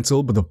got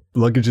canceled, but the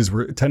luggages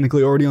were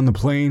technically already on the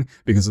plane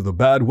because of the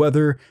bad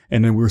weather.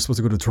 And then we were supposed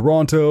to go to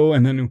Toronto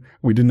and then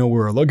we didn't know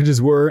where our luggages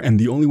were. And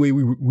the only way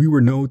we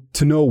were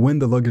to know when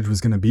the luggage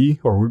was going to be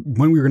or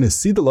when we were going to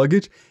see the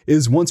luggage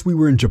is once we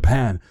were in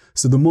Japan.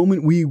 So the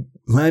moment we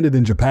landed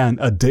in Japan,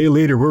 a day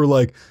later, we were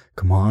like,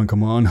 come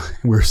on.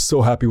 We were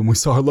so happy when we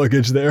saw our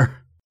luggage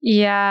there.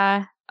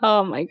 Yeah.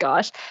 Oh my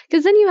gosh.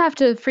 Because then you have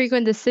to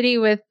frequent the city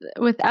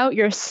without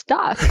your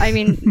stuff. I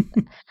mean,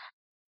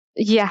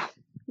 yeah,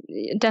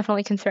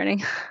 definitely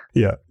concerning.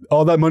 Yeah.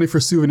 All that money for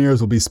souvenirs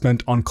will be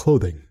spent on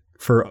clothing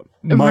for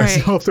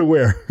myself to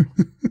wear.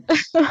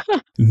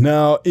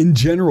 Now, in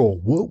general,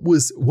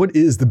 what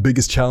is the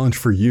biggest challenge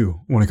for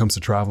you when it comes to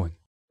traveling?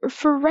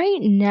 For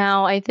right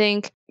now, I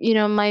think,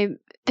 my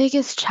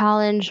biggest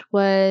challenge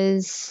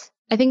was,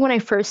 I think when I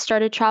first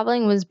started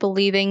traveling was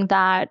believing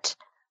that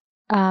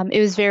it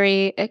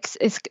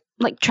was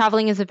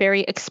traveling is a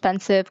very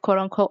expensive, quote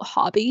unquote,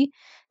 hobby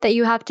that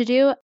you have to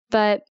do.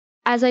 But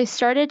as I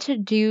started to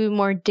do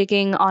more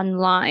digging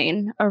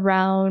online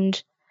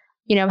around,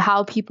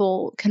 how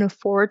people can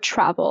afford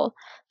travel,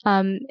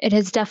 it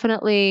has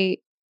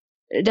definitely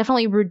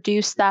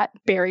reduced that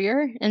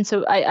barrier. And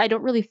so I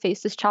don't really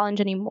face this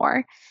challenge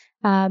anymore.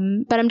 But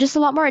I'm just a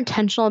lot more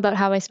intentional about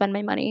how I spend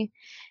my money.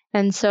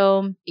 And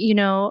so,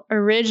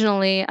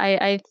 originally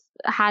I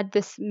had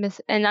this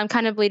and I'm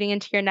kind of leading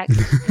into your next,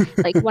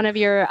 like one of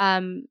your,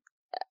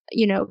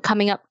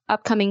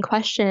 upcoming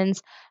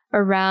questions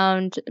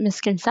around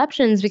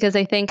misconceptions, because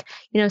I think,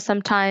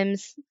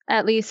 sometimes,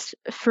 at least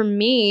for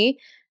me,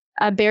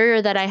 a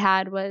barrier that I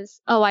had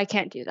was, oh, I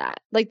can't do that.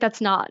 Like,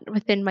 that's not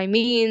within my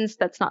means.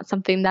 That's not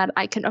something that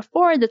I can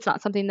afford. That's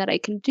not something that I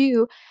can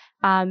do.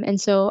 And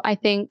so I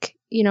think,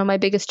 my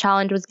biggest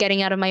challenge was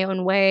getting out of my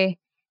own way.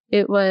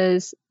 It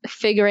was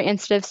figuring,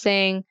 instead of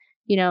saying,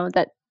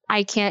 that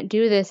I can't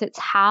do this, it's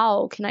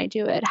how can I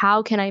do it?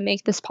 How can I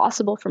make this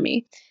possible for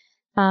me?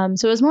 So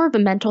it was more of a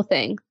mental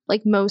thing,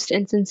 like most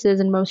instances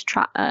and most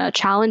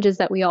challenges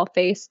that we all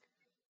face.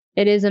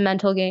 It is a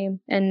mental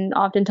game, and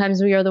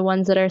oftentimes we are the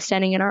ones that are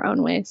standing in our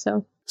own way.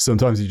 So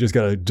sometimes you just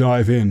got to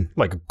dive in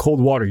like cold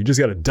water. You just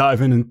got to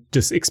dive in and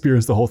just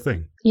experience the whole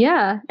thing.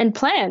 Yeah. And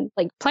plan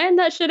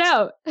that shit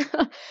out.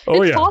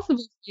 It's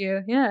possible for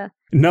you. Yeah.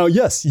 Now,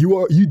 yes,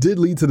 you did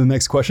lead to the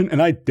next question,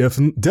 and I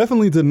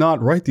definitely did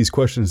not write these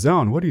questions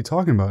down. What are you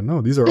talking about?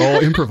 No, these are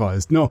all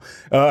improvised. No,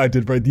 I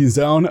did write these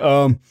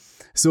down.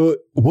 So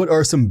what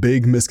are some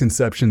big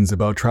misconceptions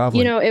about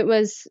traveling? It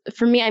was,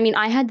 for me,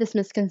 I had this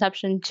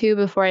misconception too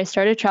before I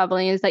started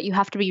traveling, is that you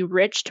have to be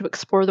rich to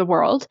explore the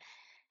world.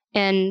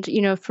 And,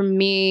 for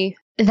me,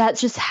 that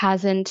just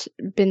hasn't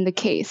been the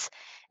case.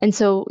 And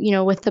so,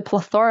 with the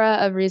plethora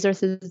of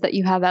resources that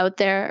you have out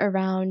there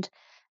around,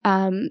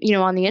 on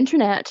the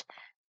internet,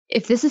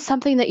 if this is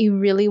something that you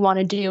really want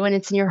to do and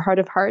it's in your heart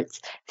of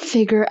hearts,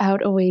 figure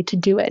out a way to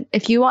do it.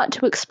 If you want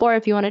to explore,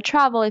 if you want to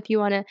travel, if you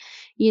want to,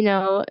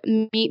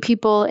 meet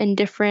people in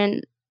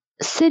different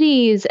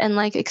cities and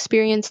like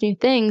experience new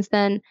things,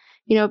 then,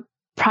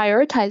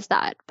 prioritize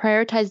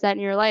that in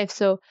your life.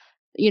 So,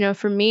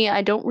 for me,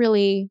 I don't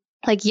really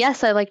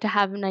yes, I like to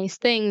have nice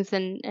things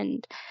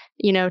and,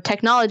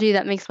 technology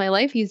that makes my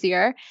life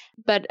easier,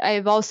 but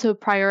I've also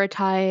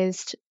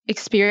prioritized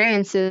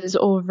experiences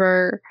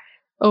over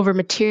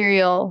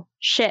material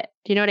shit.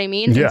 Do you know what I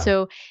mean? Yeah. And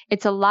so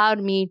it's allowed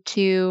me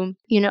to,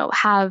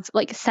 have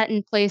like set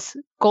in place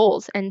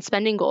goals and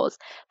spending goals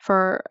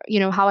for,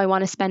 how I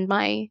want to spend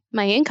my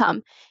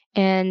income.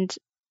 And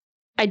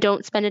I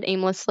don't spend it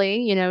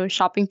aimlessly,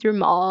 shopping through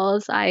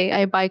malls.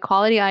 I buy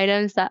quality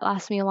items that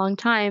last me a long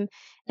time,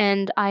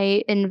 and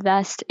I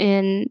invest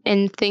in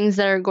things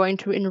that are going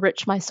to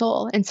enrich my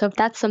soul. And so if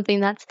that's something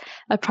that's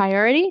a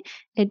priority,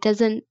 it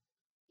doesn't,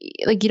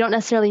 you don't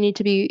necessarily need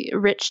to be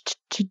rich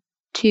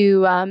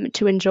to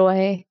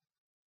enjoy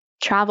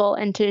travel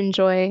and to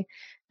enjoy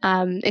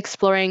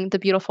exploring the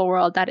beautiful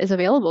world that is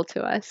available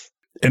to us.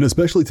 And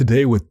especially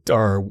today with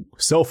our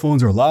cell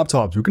phones or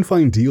laptops, we can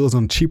find deals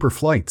on cheaper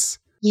flights.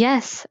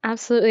 Yes,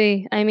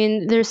 absolutely.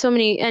 There's so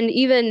many, and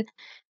even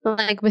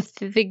like with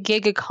the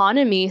gig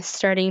economy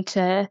starting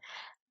to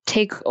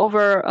take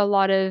over a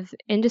lot of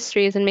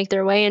industries and make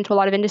their way into a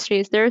lot of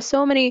industries, there are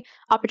so many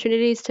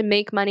opportunities to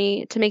make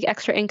money, to make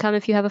extra income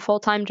if you have a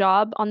full-time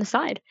job on the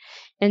side.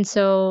 And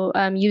so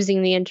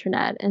using the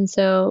internet. And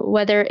so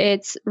whether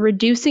it's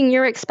reducing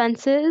your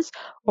expenses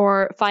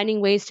or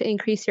finding ways to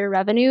increase your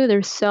revenue,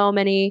 there's so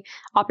many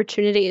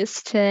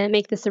opportunities to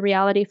make this a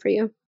reality for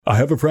you. I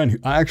have a friend who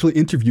I actually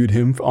interviewed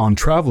him on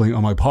traveling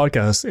on my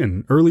podcast in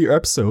an earlier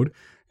episode,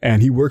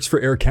 and he works for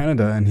Air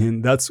Canada, and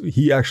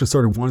he actually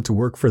started wanting to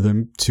work for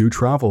them to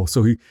travel.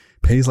 So he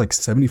pays like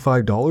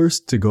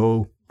 $75 to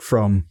go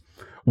from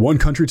one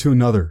country to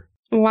another.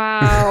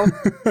 Wow.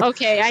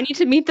 Okay, I need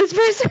to meet this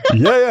person.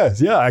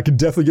 Yeah. I could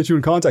definitely get you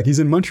in contact. He's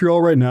in Montreal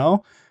right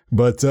now,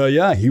 but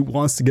he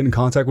wants to get in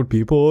contact with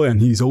people, and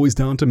he's always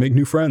down to make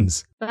new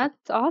friends.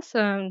 That's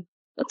awesome.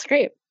 That's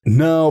great.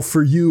 Now,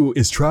 for you,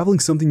 is traveling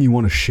something you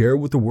want to share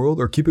with the world,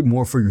 or keep it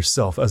more for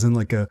yourself, as in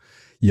like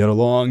you had a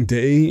long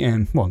day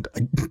and, well,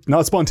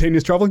 not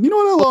spontaneous traveling. You know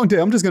what, a long day,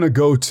 I'm just going to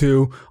go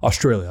to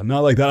Australia. Not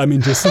like that.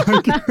 Just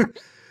like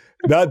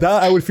that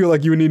I would feel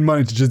like you would need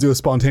money to just do a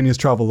spontaneous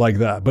travel like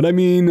that. But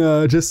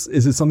just,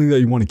 is it something that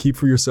you want to keep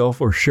for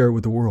yourself or share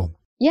with the world?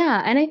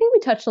 Yeah. And I think we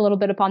touched a little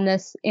bit upon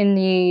this in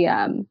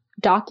the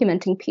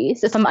documenting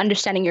piece, if I'm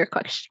understanding your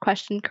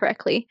question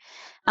correctly.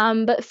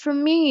 But for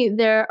me,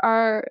 there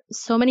are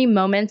so many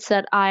moments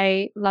that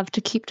I love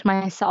to keep to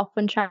myself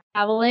when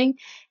traveling.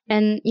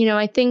 And,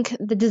 I think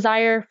the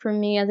desire for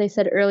me, as I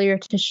said earlier,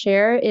 to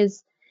share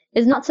is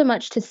not so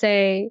much to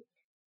say,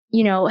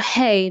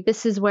 hey,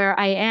 this is where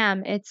I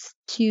am. It's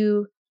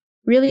to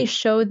really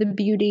show the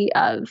beauty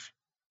of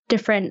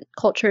different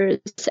cultures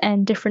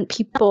and different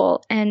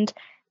people and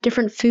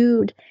different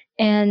food,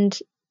 and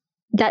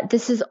that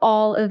this is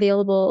all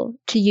available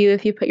to you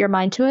if you put your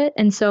mind to it.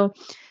 And so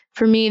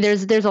for me,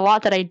 there's a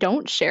lot that I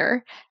don't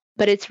share,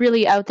 but it's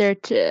really out there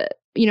to,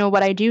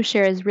 what I do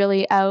share is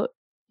really out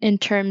in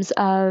terms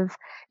of,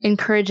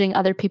 encouraging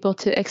other people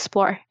to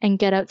explore and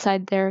get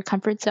outside their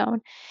comfort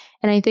zone.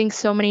 And I think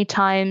so many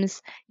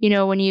times,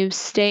 when you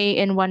stay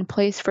in one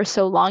place for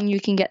so long, you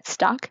can get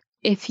stuck.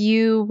 If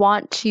you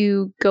want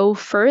to go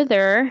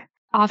further,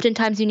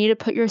 oftentimes you need to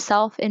put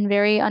yourself in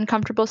very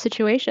uncomfortable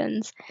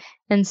situations.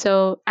 And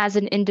so as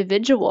an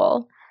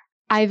individual,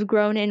 I've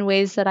grown in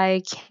ways that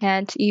I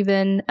can't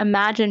even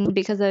imagine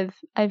because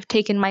I've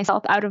taken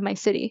myself out of my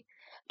city.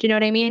 Do you know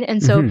what I mean?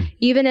 And so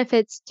even if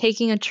it's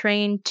taking a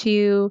train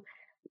to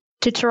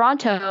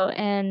Toronto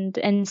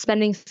and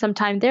spending some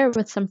time there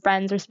with some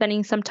friends or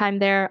spending some time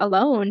there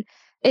alone,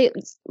 it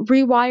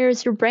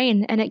rewires your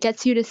brain and it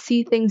gets you to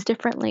see things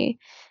differently.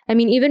 I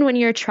mean, even when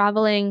you're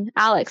traveling,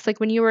 Alex, like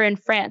when you were in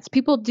France,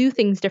 people do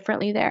things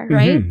differently there,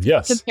 right?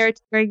 Yes. Compared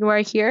to where you are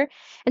here.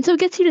 And so it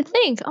gets you to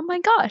think, oh my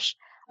gosh,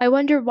 I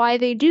wonder why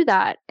they do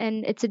that.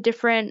 And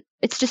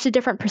it's just a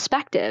different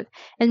perspective.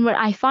 And what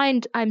I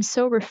find, I'm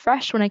so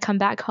refreshed when I come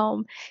back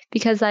home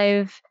because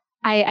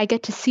I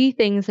get to see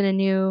things in a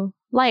new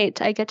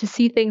light. I get to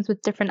see things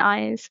with different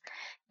eyes.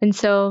 And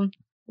so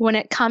when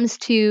it comes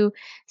to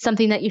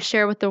something that you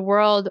share with the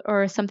world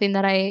or something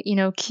that I,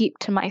 keep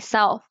to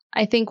myself,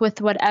 I think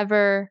with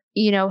whatever,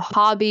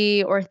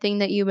 hobby or thing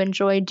that you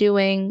enjoy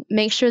doing,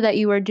 make sure that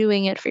you are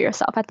doing it for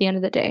yourself at the end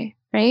of the day,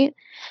 right?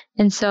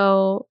 And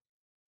so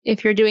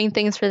if you're doing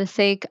things for the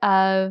sake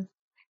of,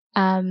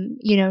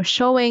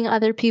 showing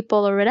other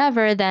people or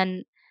whatever,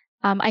 then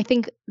I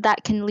think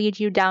that can lead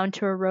you down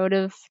to a road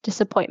of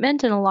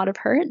disappointment and a lot of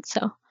hurt.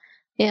 So,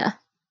 yeah.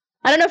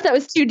 I don't know if that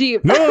was too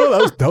deep.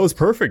 No, that was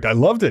perfect. I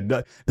loved it.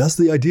 That's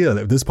the idea.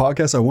 Of this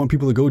podcast, I want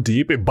people to go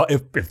deep. But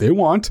if they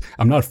want,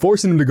 I'm not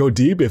forcing them to go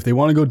deep. If they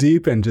want to go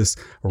deep and just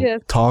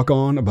talk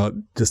on about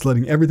just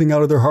letting everything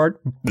out of their heart,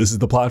 this is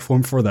the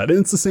platform for that. And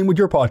it's the same with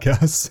your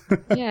podcast.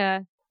 Yeah.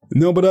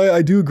 No, but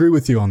I do agree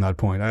with you on that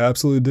point. I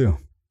absolutely do.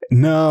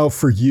 Now,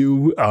 for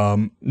you,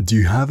 do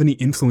you have any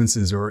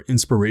influences or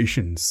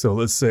inspirations? So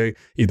let's say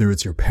either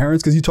it's your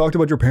parents, because you talked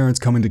about your parents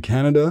coming to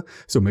Canada,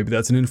 so maybe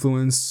that's an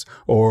influence,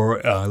 or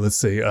let's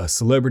say a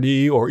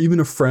celebrity, or even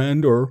a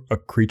friend or a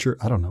creature.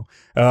 I don't know.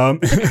 A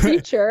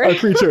creature. A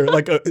creature,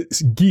 like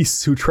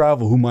geese who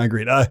travel, who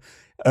migrate.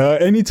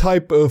 Any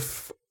type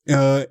of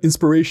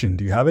inspiration.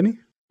 Do you have any?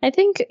 I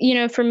think,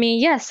 for me,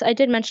 yes, I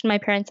did mention my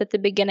parents at the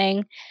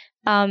beginning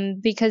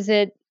because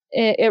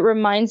it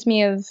reminds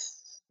me of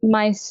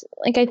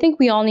I think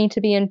we all need to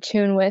be in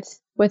tune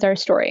with our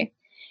story,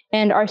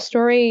 and our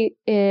story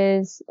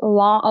is a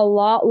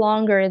lot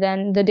longer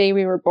than the day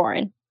we were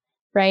born,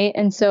 right?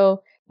 And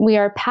so we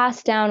are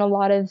passed down a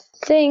lot of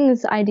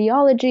things,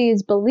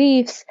 ideologies,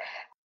 beliefs,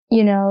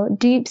 a lot of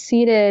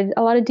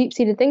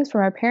deep-seated things from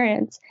our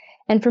parents.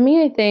 And for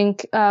me, I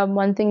think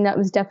one thing that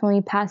was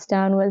definitely passed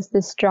down was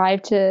this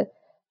drive to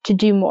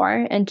do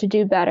more and to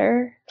do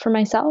better for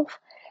myself,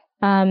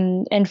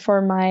 and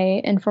for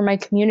my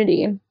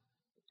community.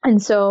 And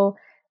so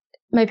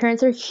my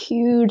parents are a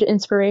huge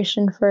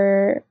inspiration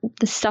for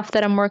the stuff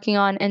that I'm working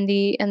on and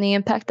the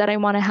impact that I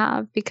want to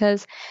have,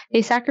 because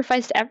they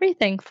sacrificed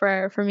everything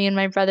for me and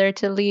my brother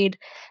to lead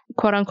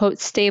quote unquote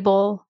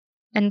stable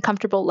and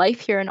comfortable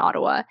life here in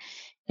Ottawa.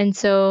 And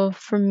so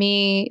for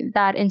me,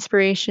 that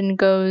inspiration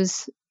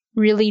goes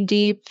really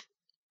deep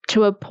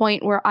to a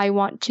point where I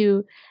want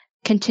to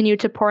continue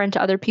to pour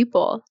into other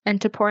people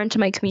and to pour into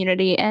my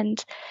community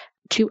and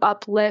to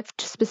uplift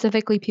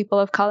specifically people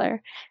of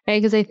color,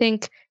 right? Because I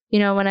think,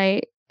 when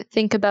I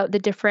think about the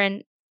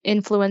different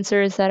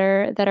influencers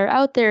that are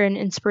out there and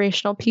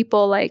inspirational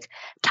people like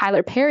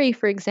Tyler Perry,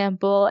 for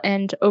example,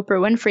 and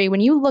Oprah Winfrey, when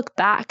you look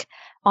back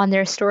on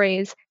their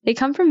stories, they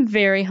come from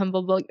very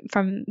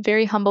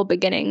humble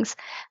beginnings,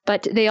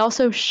 but they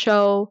also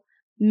show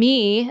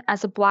me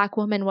as a Black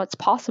woman what's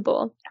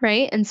possible,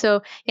 right? And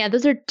so, yeah,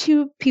 those are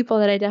two people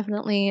that I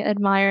definitely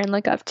admire and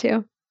look up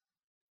to.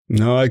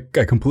 No, I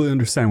completely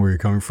understand where you're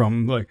coming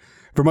from. Like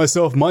for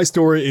myself, my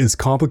story is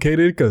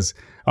complicated because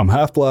I'm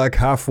half Black,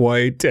 half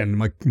white, and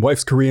my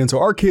wife's Korean, so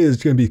our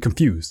kids going to be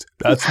confused.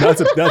 That's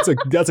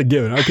a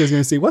given. Our kids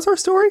going to say, "What's our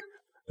story?"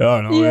 I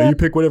don't know. Yeah. You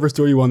pick whatever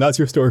story you want. That's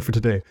your story for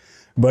today.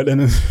 But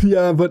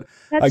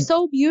that's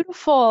so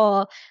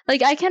beautiful.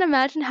 Like I can't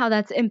imagine how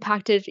that's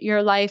impacted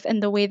your life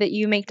and the way that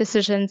you make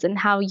decisions and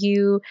how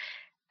you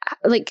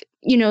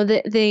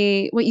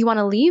what you want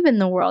to leave in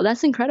the world.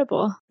 That's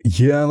incredible.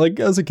 Yeah, like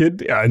as a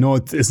kid, I know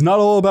it's not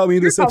all about me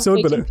in this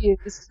episode, but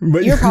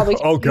you're probably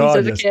confused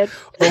as a kid.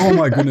 Oh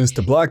my goodness,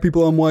 to Black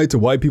people I'm white, to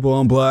white people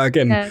I'm Black,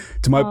 and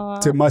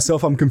to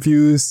myself I'm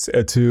confused.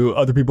 To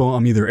other people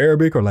I'm either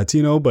Arabic or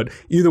Latino. But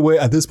either way,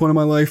 at this point in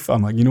my life,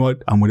 I'm like, you know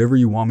what? I'm whatever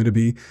you want me to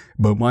be.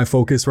 But my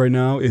focus right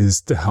now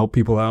is to help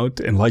people out,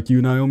 and like you,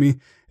 Naomi.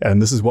 And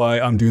this is why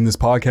I'm doing this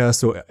podcast.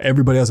 So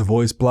everybody has a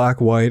voice,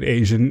 Black, white,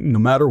 Asian, no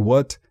matter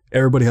what,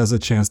 everybody has a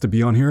chance to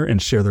be on here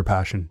and share their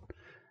passion.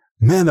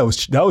 Man, that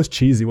was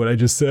cheesy what I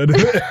just said.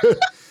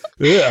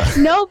 Yeah.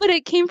 No, but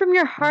it came from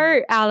your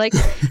heart,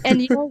 Alex.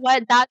 And you know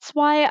what? That's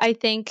why I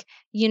think,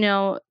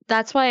 for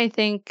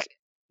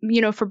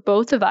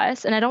both of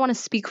us, and I don't want to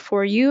speak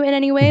for you in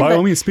any way. By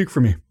all means, speak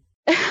for me.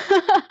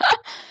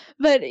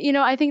 But,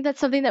 I think that's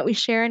something that we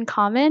share in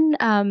common,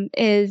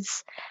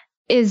 is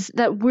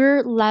that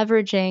we're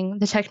leveraging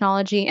the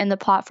technology and the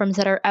platforms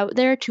that are out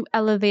there to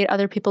elevate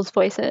other people's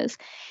voices.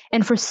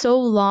 And for so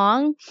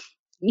long,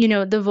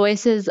 the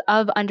voices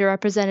of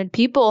underrepresented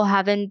people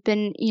haven't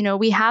been,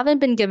 we haven't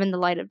been given the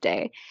light of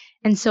day.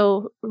 And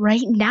so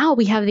right now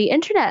we have the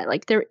internet.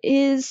 Like, there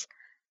is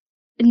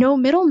no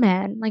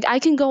middleman. Like, I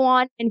can go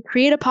on and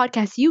create a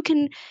podcast. You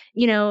can,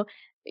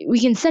 we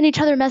can send each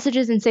other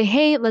messages and say,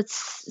 hey,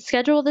 let's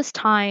schedule this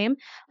time.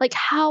 Like,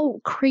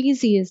 how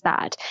crazy is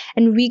that?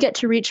 And we get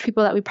to reach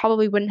people that we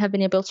probably wouldn't have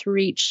been able to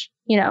reach,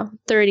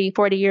 30,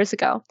 40 years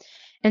ago.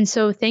 And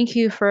so thank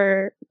you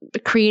for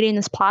creating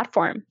this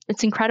platform.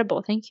 It's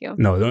incredible. Thank you.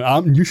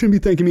 No, you shouldn't be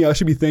thanking me. I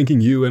should be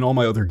thanking you and all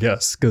my other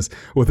guests, because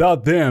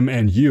without them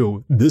and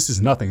you, this is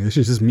nothing. This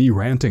is just me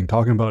ranting,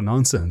 talking about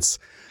nonsense.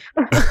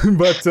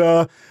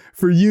 But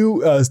for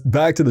you,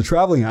 back to the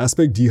traveling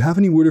aspect, do you have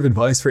any word of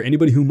advice for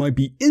anybody who might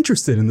be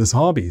interested in this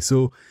hobby?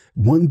 So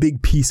one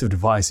big piece of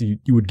advice you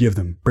would give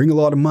them: bring a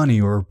lot of money,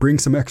 or bring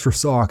some extra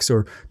socks,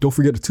 or don't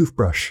forget a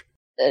toothbrush.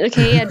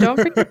 Okay, yeah, don't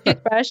forget a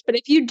toothbrush. But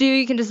if you do,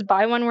 you can just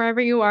buy one wherever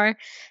you are.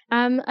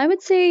 I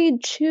would say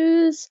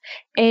choose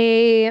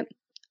a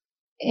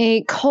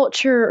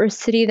culture or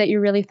city that you're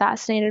really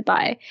fascinated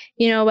by.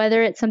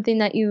 Whether it's something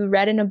that you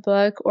read in a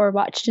book or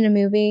watched in a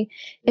movie.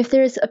 If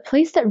there's a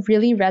place that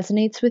really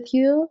resonates with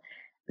you,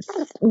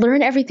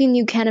 learn everything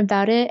you can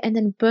about it, and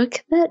then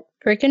book that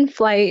freaking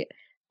flight.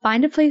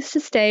 Find a place to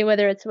stay,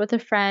 whether it's with a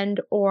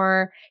friend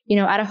or,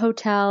 at a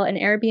hotel, an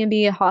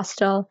Airbnb, a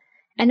hostel,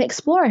 and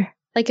explore.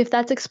 Like, if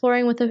that's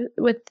exploring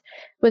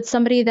with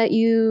somebody that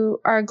you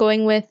are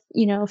going with,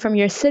 from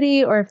your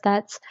city, or if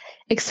that's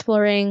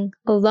exploring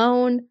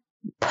alone,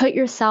 put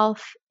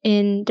yourself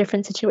in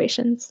different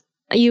situations.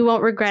 You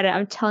won't regret it.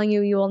 I'm telling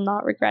you, you will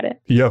not regret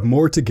it. You have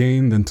more to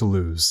gain than to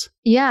lose.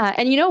 Yeah.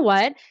 And you know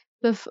what?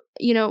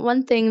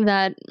 One thing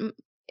that,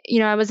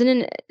 I was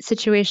in a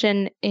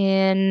situation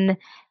in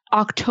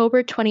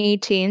October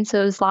 2018,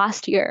 so it was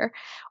last year,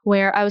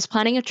 where I was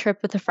planning a trip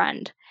with a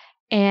friend,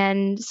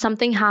 and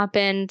something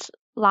happened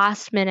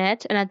last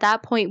minute. And at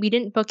that point, we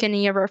didn't book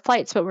any of our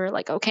flights, but we were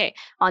like, okay,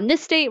 on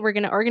this date, we're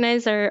going to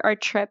organize our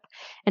trip,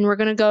 and we're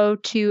going to go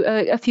to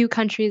a few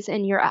countries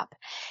in Europe.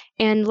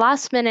 And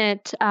last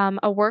minute,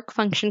 a work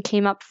function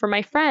came up for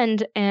my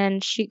friend,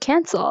 and she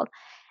canceled.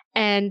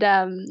 And,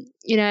 I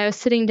was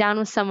sitting down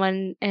with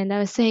someone, and I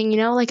was saying,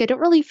 I don't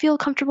really feel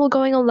comfortable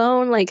going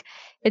alone. Like,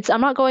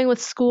 I'm not going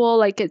with school.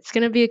 Like, it's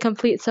going to be a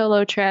complete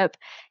solo trip.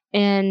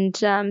 And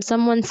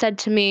someone said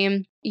to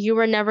me, you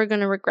are never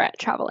going to regret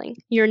traveling.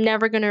 You're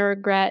never going to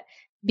regret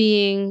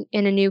being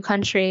in a new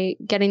country,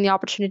 getting the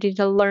opportunity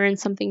to learn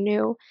something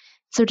new.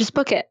 So just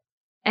book it.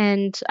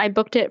 And I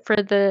booked it for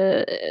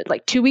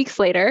 2 weeks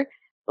later.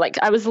 Like,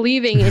 I was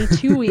leaving in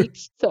 2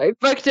 weeks. So I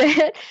booked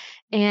it.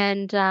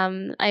 And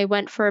I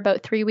went for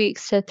about 3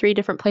 weeks to 3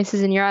 different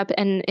places in Europe,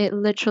 and it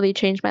literally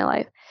changed my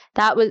life.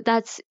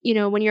 That's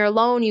when you're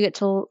alone, you get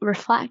to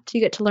reflect,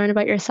 you get to learn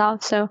about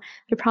yourself. So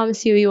I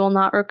promise you, you will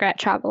not regret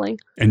traveling.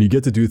 And you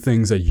get to do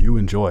things that you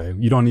enjoy.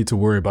 You don't need to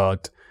worry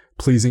about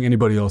pleasing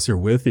anybody else you're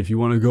with. If you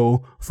want to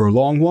go for a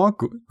long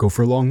walk, go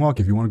for a long walk.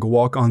 If you want to go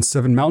walk on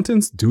 7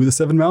 mountains, do the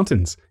 7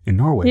 mountains in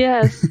Norway.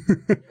 Yes,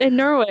 in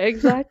Norway,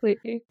 exactly.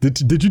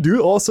 Did you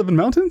do all 7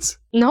 mountains?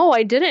 No,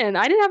 I didn't.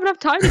 I didn't have enough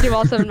time to do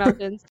all 7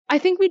 mountains. I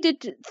think we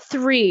did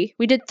 3.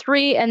 We did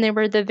 3, and they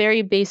were the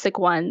very basic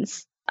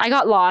ones. I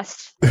got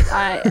lost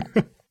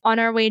on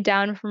our way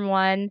down from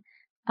one.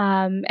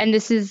 And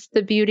this is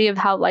the beauty of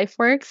how life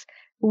works.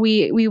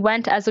 We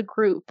went as a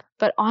group,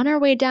 but on our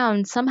way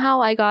down,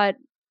 somehow I got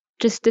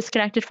just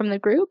disconnected from the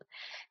group,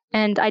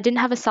 and I didn't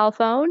have a cell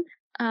phone.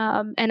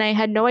 And I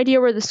had no idea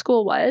where the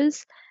school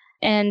was,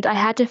 and I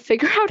had to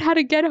figure out how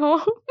to get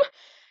home.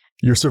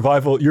 Your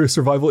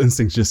survival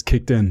instincts just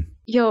kicked in.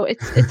 Yo,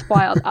 it's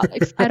wild,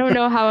 Alex. I don't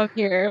know how I'm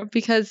here,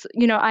 because,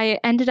 I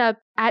ended up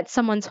at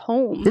someone's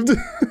home.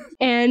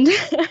 And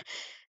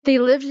they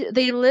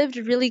lived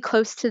really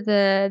close to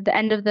the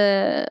end of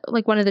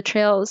one of the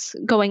trails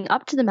going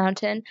up to the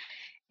mountain.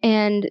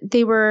 And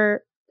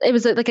it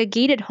was like a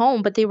gated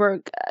home, but they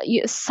were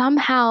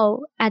somehow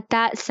at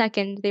that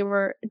second, they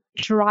were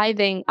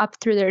driving up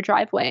through their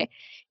driveway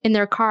in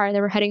their car, and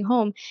they were heading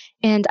home.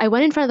 And I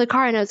went in front of the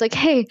car, and I was like,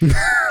 hey,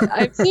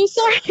 I'm so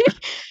sorry.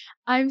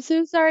 I'm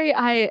so sorry.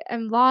 I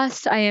am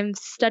lost. I am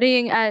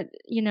studying at,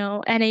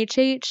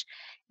 NHH.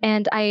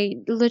 And I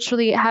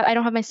literally I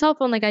don't have my cell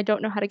phone. Like, I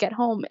don't know how to get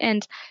home.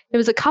 And it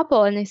was a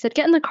couple, and they said,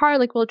 get in the car.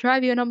 Like, we'll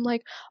drive you. And I'm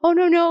like, oh,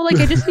 no. Like,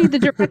 I just need the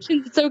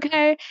directions. It's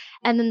okay.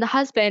 And then the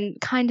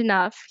husband, kind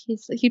enough,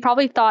 he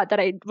probably thought that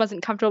I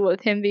wasn't comfortable with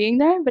him being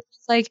there. But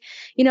he's like,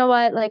 you know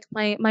what? Like,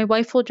 my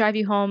wife will drive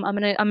you home.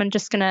 I'm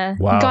just gonna.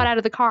 Wow. Got out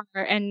of the car,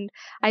 and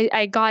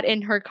I got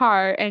in her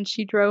car, and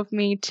she drove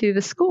me to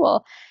the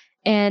school.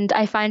 And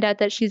I find out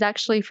that she's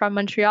actually from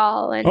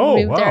Montreal and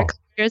moved there a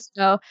couple years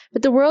ago.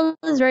 But the world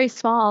is very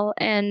small,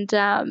 and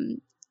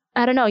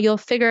I don't know, you'll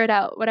figure it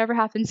out. Whatever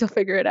happens, you'll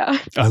figure it out.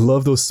 I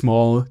love those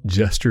small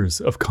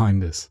gestures of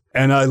kindness.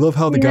 And I love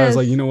how the guy's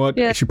like, you know what?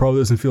 Yeah. She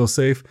probably doesn't feel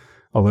safe.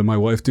 I'll let my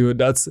wife do it.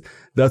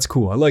 That's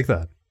cool. I like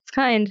that. It's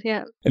kind,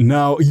 yeah. And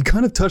now you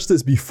kind of touched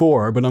this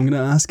before, but I'm going to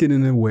ask it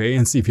in a way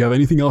and see if you have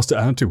anything else to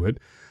add to it.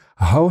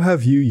 How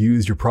have you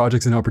used your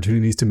projects and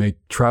opportunities to make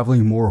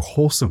traveling more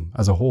wholesome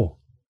as a whole?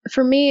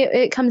 For me,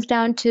 it comes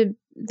down to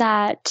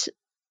that,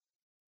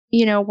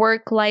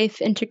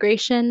 work-life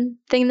integration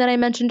thing that I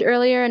mentioned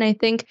earlier. And I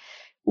think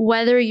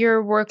whether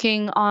you're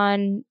working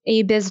on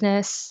a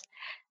business,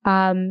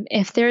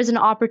 if there's an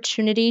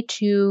opportunity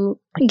to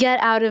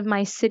get out of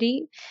my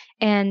city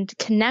and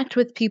connect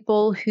with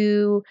people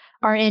who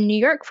are in New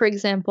York, for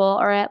example,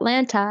 or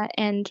Atlanta,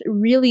 and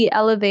really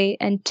elevate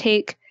and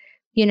take,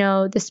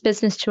 this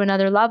business to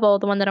another level,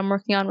 the one that I'm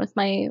working on with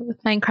my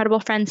incredible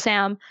friend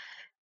Sam,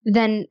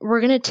 then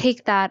we're going to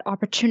take that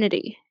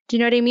opportunity. Do you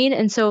know what I mean?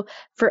 And so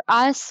for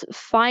us,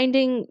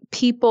 finding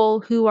people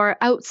who are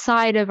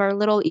outside of our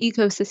little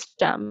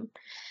ecosystem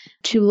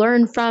to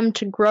learn from,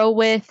 to grow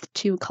with,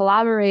 to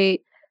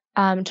collaborate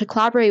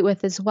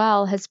with as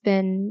well has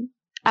been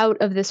out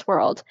of this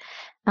world.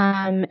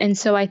 And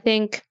so I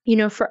think,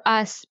 for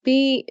us,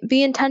 be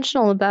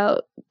intentional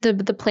about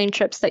the plane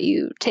trips that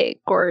you take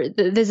or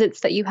the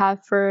visits that you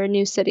have for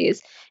new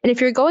cities. And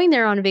if you're going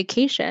there on a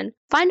vacation,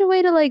 find a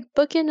way to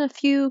book in a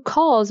few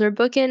calls or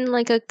book in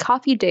a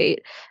coffee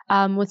date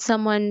with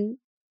someone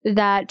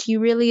that you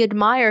really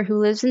admire who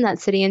lives in that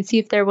city and see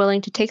if they're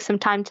willing to take some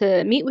time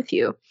to meet with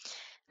you.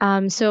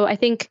 So I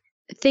think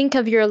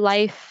of your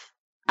life.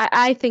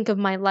 I think of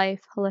my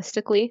life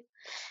holistically,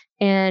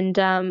 and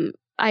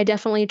I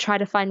definitely try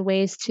to find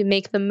ways to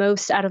make the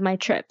most out of my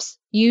trips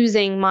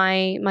using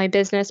my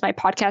business, my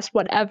podcast,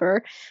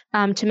 whatever,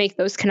 to make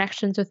those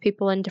connections with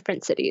people in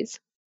different cities.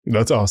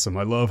 That's awesome.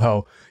 I love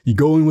how you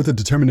go in with the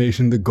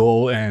determination, the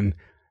goal, and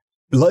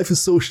life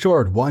is so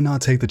short. Why not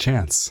take the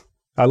chance?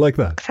 I like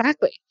that.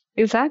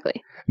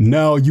 Exactly.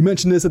 Now, you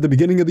mentioned this at the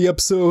beginning of the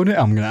episode.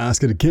 I'm going to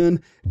ask it again.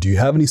 Do you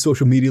have any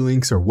social media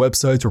links or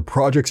websites or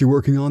projects you're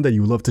working on that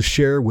you would love to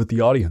share with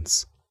the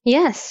audience?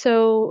 Yes.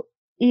 So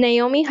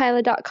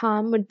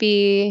NaomiHyla.com would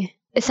be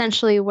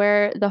essentially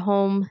where the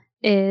home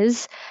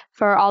is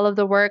for all of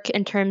the work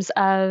in terms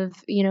of,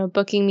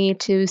 booking me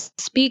to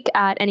speak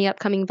at any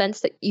upcoming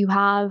events that you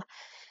have,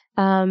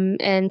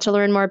 and to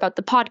learn more about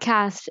the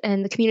podcast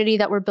and the community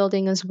that we're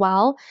building as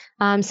well.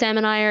 Sam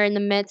and I are in the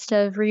midst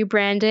of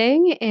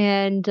rebranding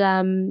and,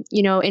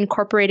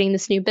 incorporating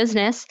this new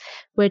business,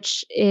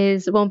 which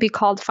won't be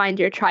called Find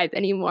Your Tribe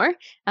anymore.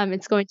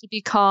 It's going to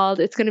be called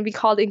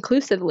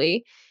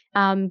Inclusively.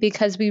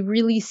 Because we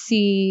really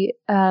see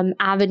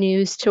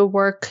avenues to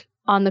work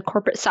on the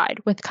corporate side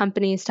with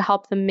companies to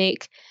help them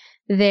make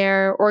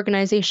their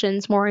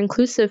organizations more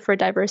inclusive for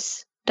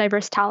diverse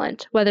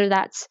talent, whether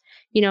that's,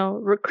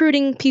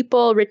 recruiting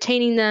people,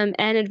 retaining them,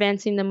 and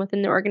advancing them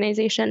within the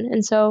organization.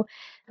 And so,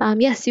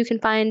 yes, you can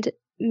find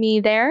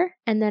me there.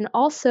 And then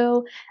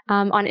also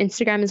on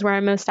Instagram is where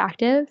I'm most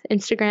active.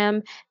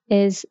 Instagram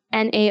is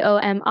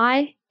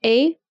NaomiHaile.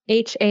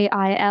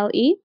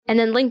 And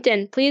then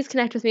LinkedIn. Please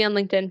connect with me on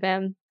LinkedIn,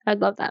 fam. I'd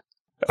love that.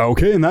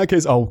 Okay, in that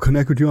case, I'll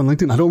connect with you on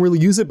LinkedIn. I don't really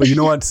use it, but you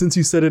know what? Since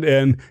you said it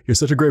and you're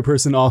such a great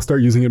person, I'll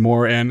start using it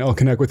more and I'll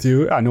connect with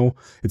you. I know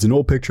it's an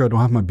old picture. I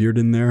don't have my beard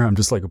in there. I'm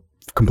just like a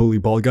completely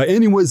bald guy.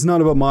 Anyway, it's not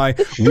about my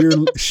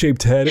weird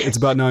shaped head. It's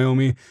about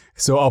Naomi.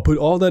 So I'll put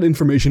all that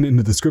information in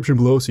the description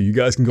below so you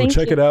guys can go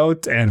check it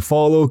out and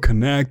follow,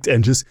 connect,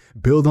 and just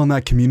build on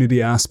that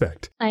community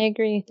aspect. I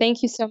agree.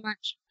 Thank you so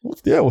much.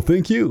 Yeah, well,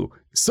 thank you.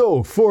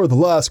 So for the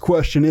last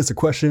question, it's a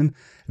question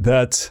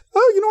that,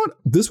 you know what?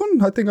 This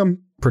one, I think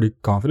I'm pretty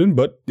confident,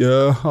 but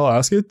I'll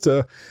ask it.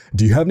 Do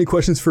you have any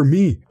questions for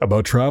me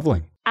about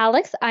traveling?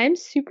 Alex, I'm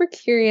super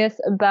curious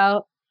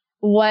about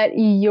what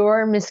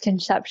your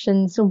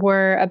misconceptions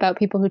were about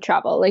people who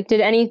travel.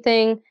 Did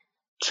anything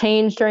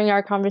change during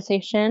our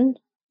conversation?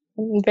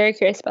 I'm very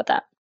curious about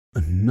that.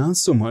 Not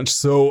so much.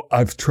 So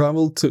I've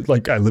traveled to,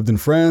 I lived in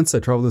France. I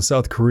traveled to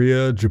South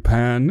Korea,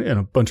 Japan, and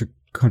a bunch of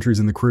countries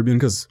in the Caribbean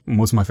because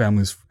half my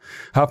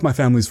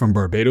family's from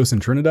Barbados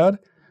and Trinidad.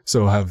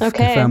 So I have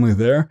family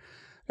there.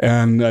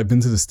 And I've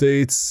been to the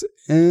States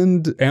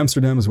and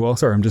Amsterdam as well.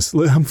 Sorry, I'm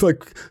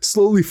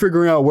slowly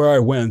figuring out where I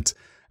went.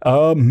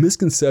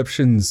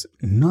 Misconceptions,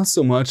 not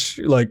so much.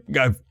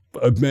 I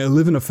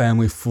live in a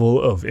family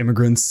full of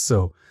immigrants,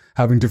 so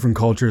having different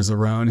cultures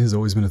around has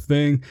always been a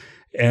thing.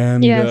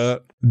 And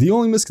the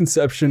only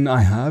misconception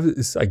I have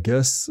is, I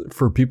guess,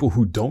 for people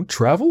who don't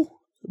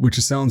travel, which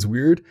sounds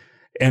weird.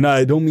 And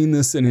I don't mean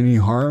this in any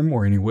harm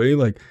or any way.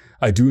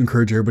 I do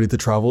encourage everybody to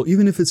travel,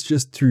 even if it's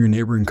just through your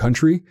neighboring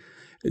country.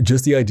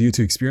 Just the idea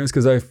to experience,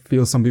 because I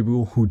feel some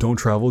people who don't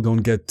travel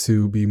don't get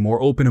to be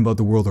more open about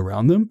the world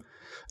around them.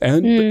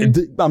 And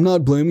I'm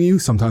not blaming you.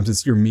 Sometimes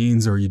it's your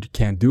means or you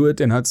can't do it.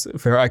 And that's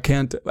fair. I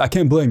can't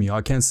blame you.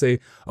 I can't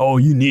say, oh,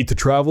 you need to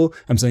travel.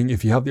 I'm saying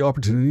if you have the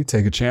opportunity,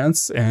 take a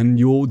chance and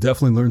you'll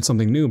definitely learn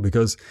something new,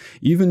 because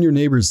even your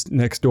neighbors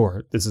next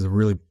door, this is a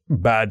really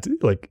bad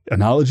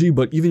analogy,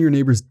 but even your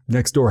neighbors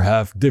next door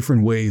have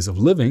different ways of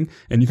living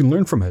and you can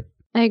learn from it.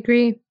 I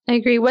agree.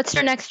 What's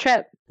your next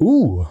trip?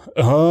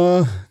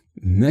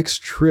 Next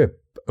trip.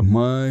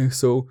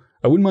 So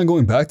I wouldn't mind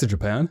going back to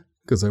Japan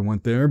because I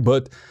went there.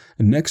 But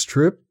next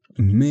trip,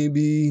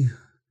 maybe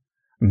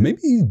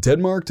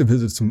Denmark to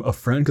visit a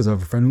friend because I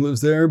have a friend who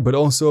lives there. But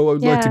also I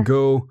would like to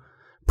go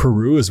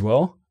Peru as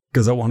well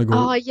because I want to go.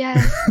 Oh,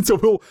 yeah.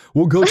 So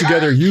we'll go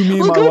together. You, me,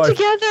 and my wife. We'll go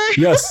together.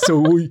 Yes. So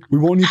we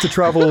won't need to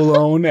travel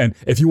alone. And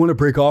if you want to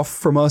break off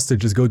from us to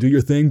just go do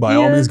your thing, by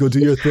all means, go do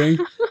your thing.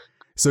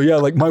 So yeah,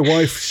 like my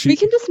wife, we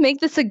can just make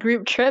this a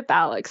group trip,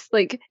 Alex.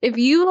 Like if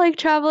you like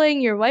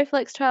traveling, your wife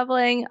likes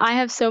traveling. I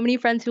have so many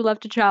friends who love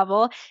to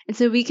travel. And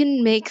so we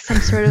can make some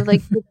sort of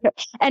like,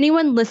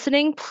 anyone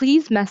listening,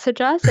 please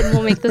message us and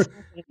we'll make this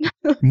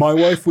happen. My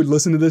wife would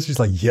listen to this. She's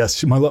like,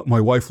 yes,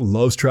 my wife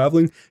loves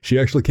traveling. She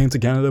actually came to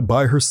Canada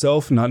by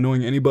herself, not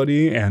knowing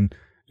anybody, and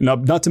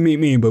not to meet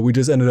me, but we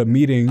just ended up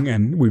meeting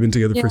and we've been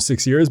together for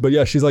 6 years. But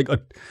yeah, she's like a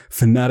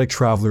fanatic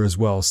traveler as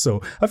well.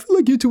 So I feel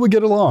like you two would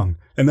get along.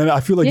 And then I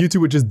feel like you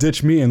two would just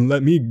ditch me and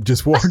let me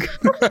just walk.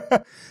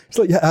 She's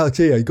like, yeah, Alex,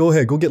 yeah, go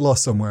ahead. Go get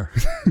lost somewhere.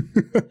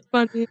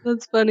 Funny.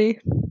 That's funny.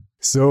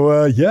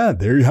 So yeah,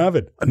 there you have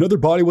it. Another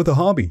body with a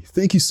hobby.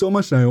 Thank you so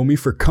much, Naomi,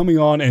 for coming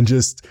on and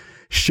just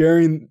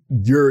sharing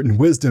your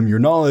wisdom, your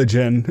knowledge,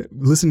 and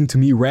listening to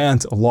me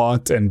rant a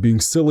lot and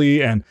being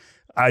silly. And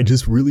I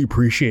just really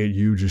appreciate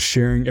you just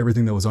sharing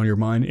everything that was on your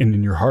mind and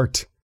in your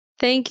heart.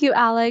 Thank you,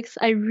 Alex.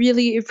 I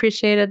really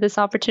appreciated this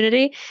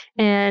opportunity,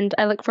 and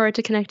I look forward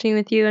to connecting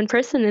with you in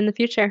person in the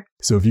future.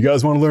 So if you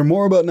guys want to learn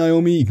more about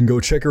Naomi, you can go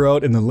check her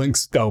out in the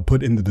links I'll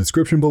put in the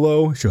description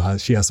below.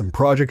 She has some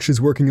projects she's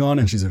working on,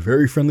 and she's a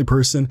very friendly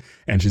person,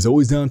 and she's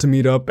always down to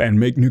meet up and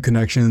make new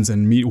connections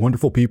and meet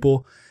wonderful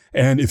people.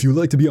 And if you'd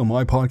like to be on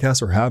my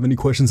podcast or have any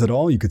questions at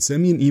all, you could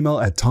send me an email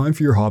at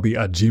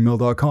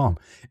timeforyourhobby@gmail.com.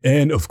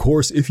 And of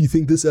course, if you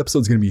think this episode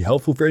is going to be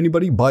helpful for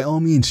anybody, by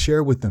all means,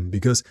 share with them,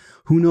 because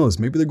who knows,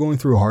 maybe they're going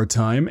through a hard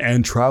time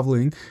and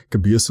traveling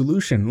could be a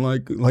solution.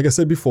 Like I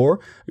said before,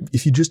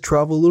 if you just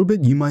travel a little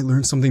bit, you might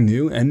learn something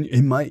new, and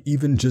it might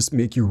even just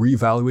make you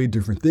reevaluate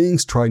different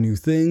things, try new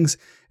things,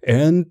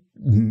 and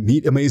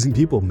meet amazing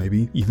people.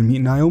 Maybe even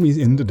meet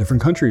Naomi in a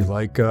different country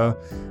like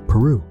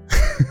Peru.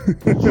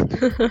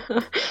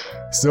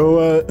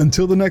 So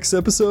until the next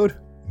episode,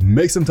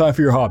 make some time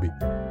for your hobby.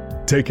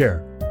 Take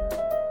care.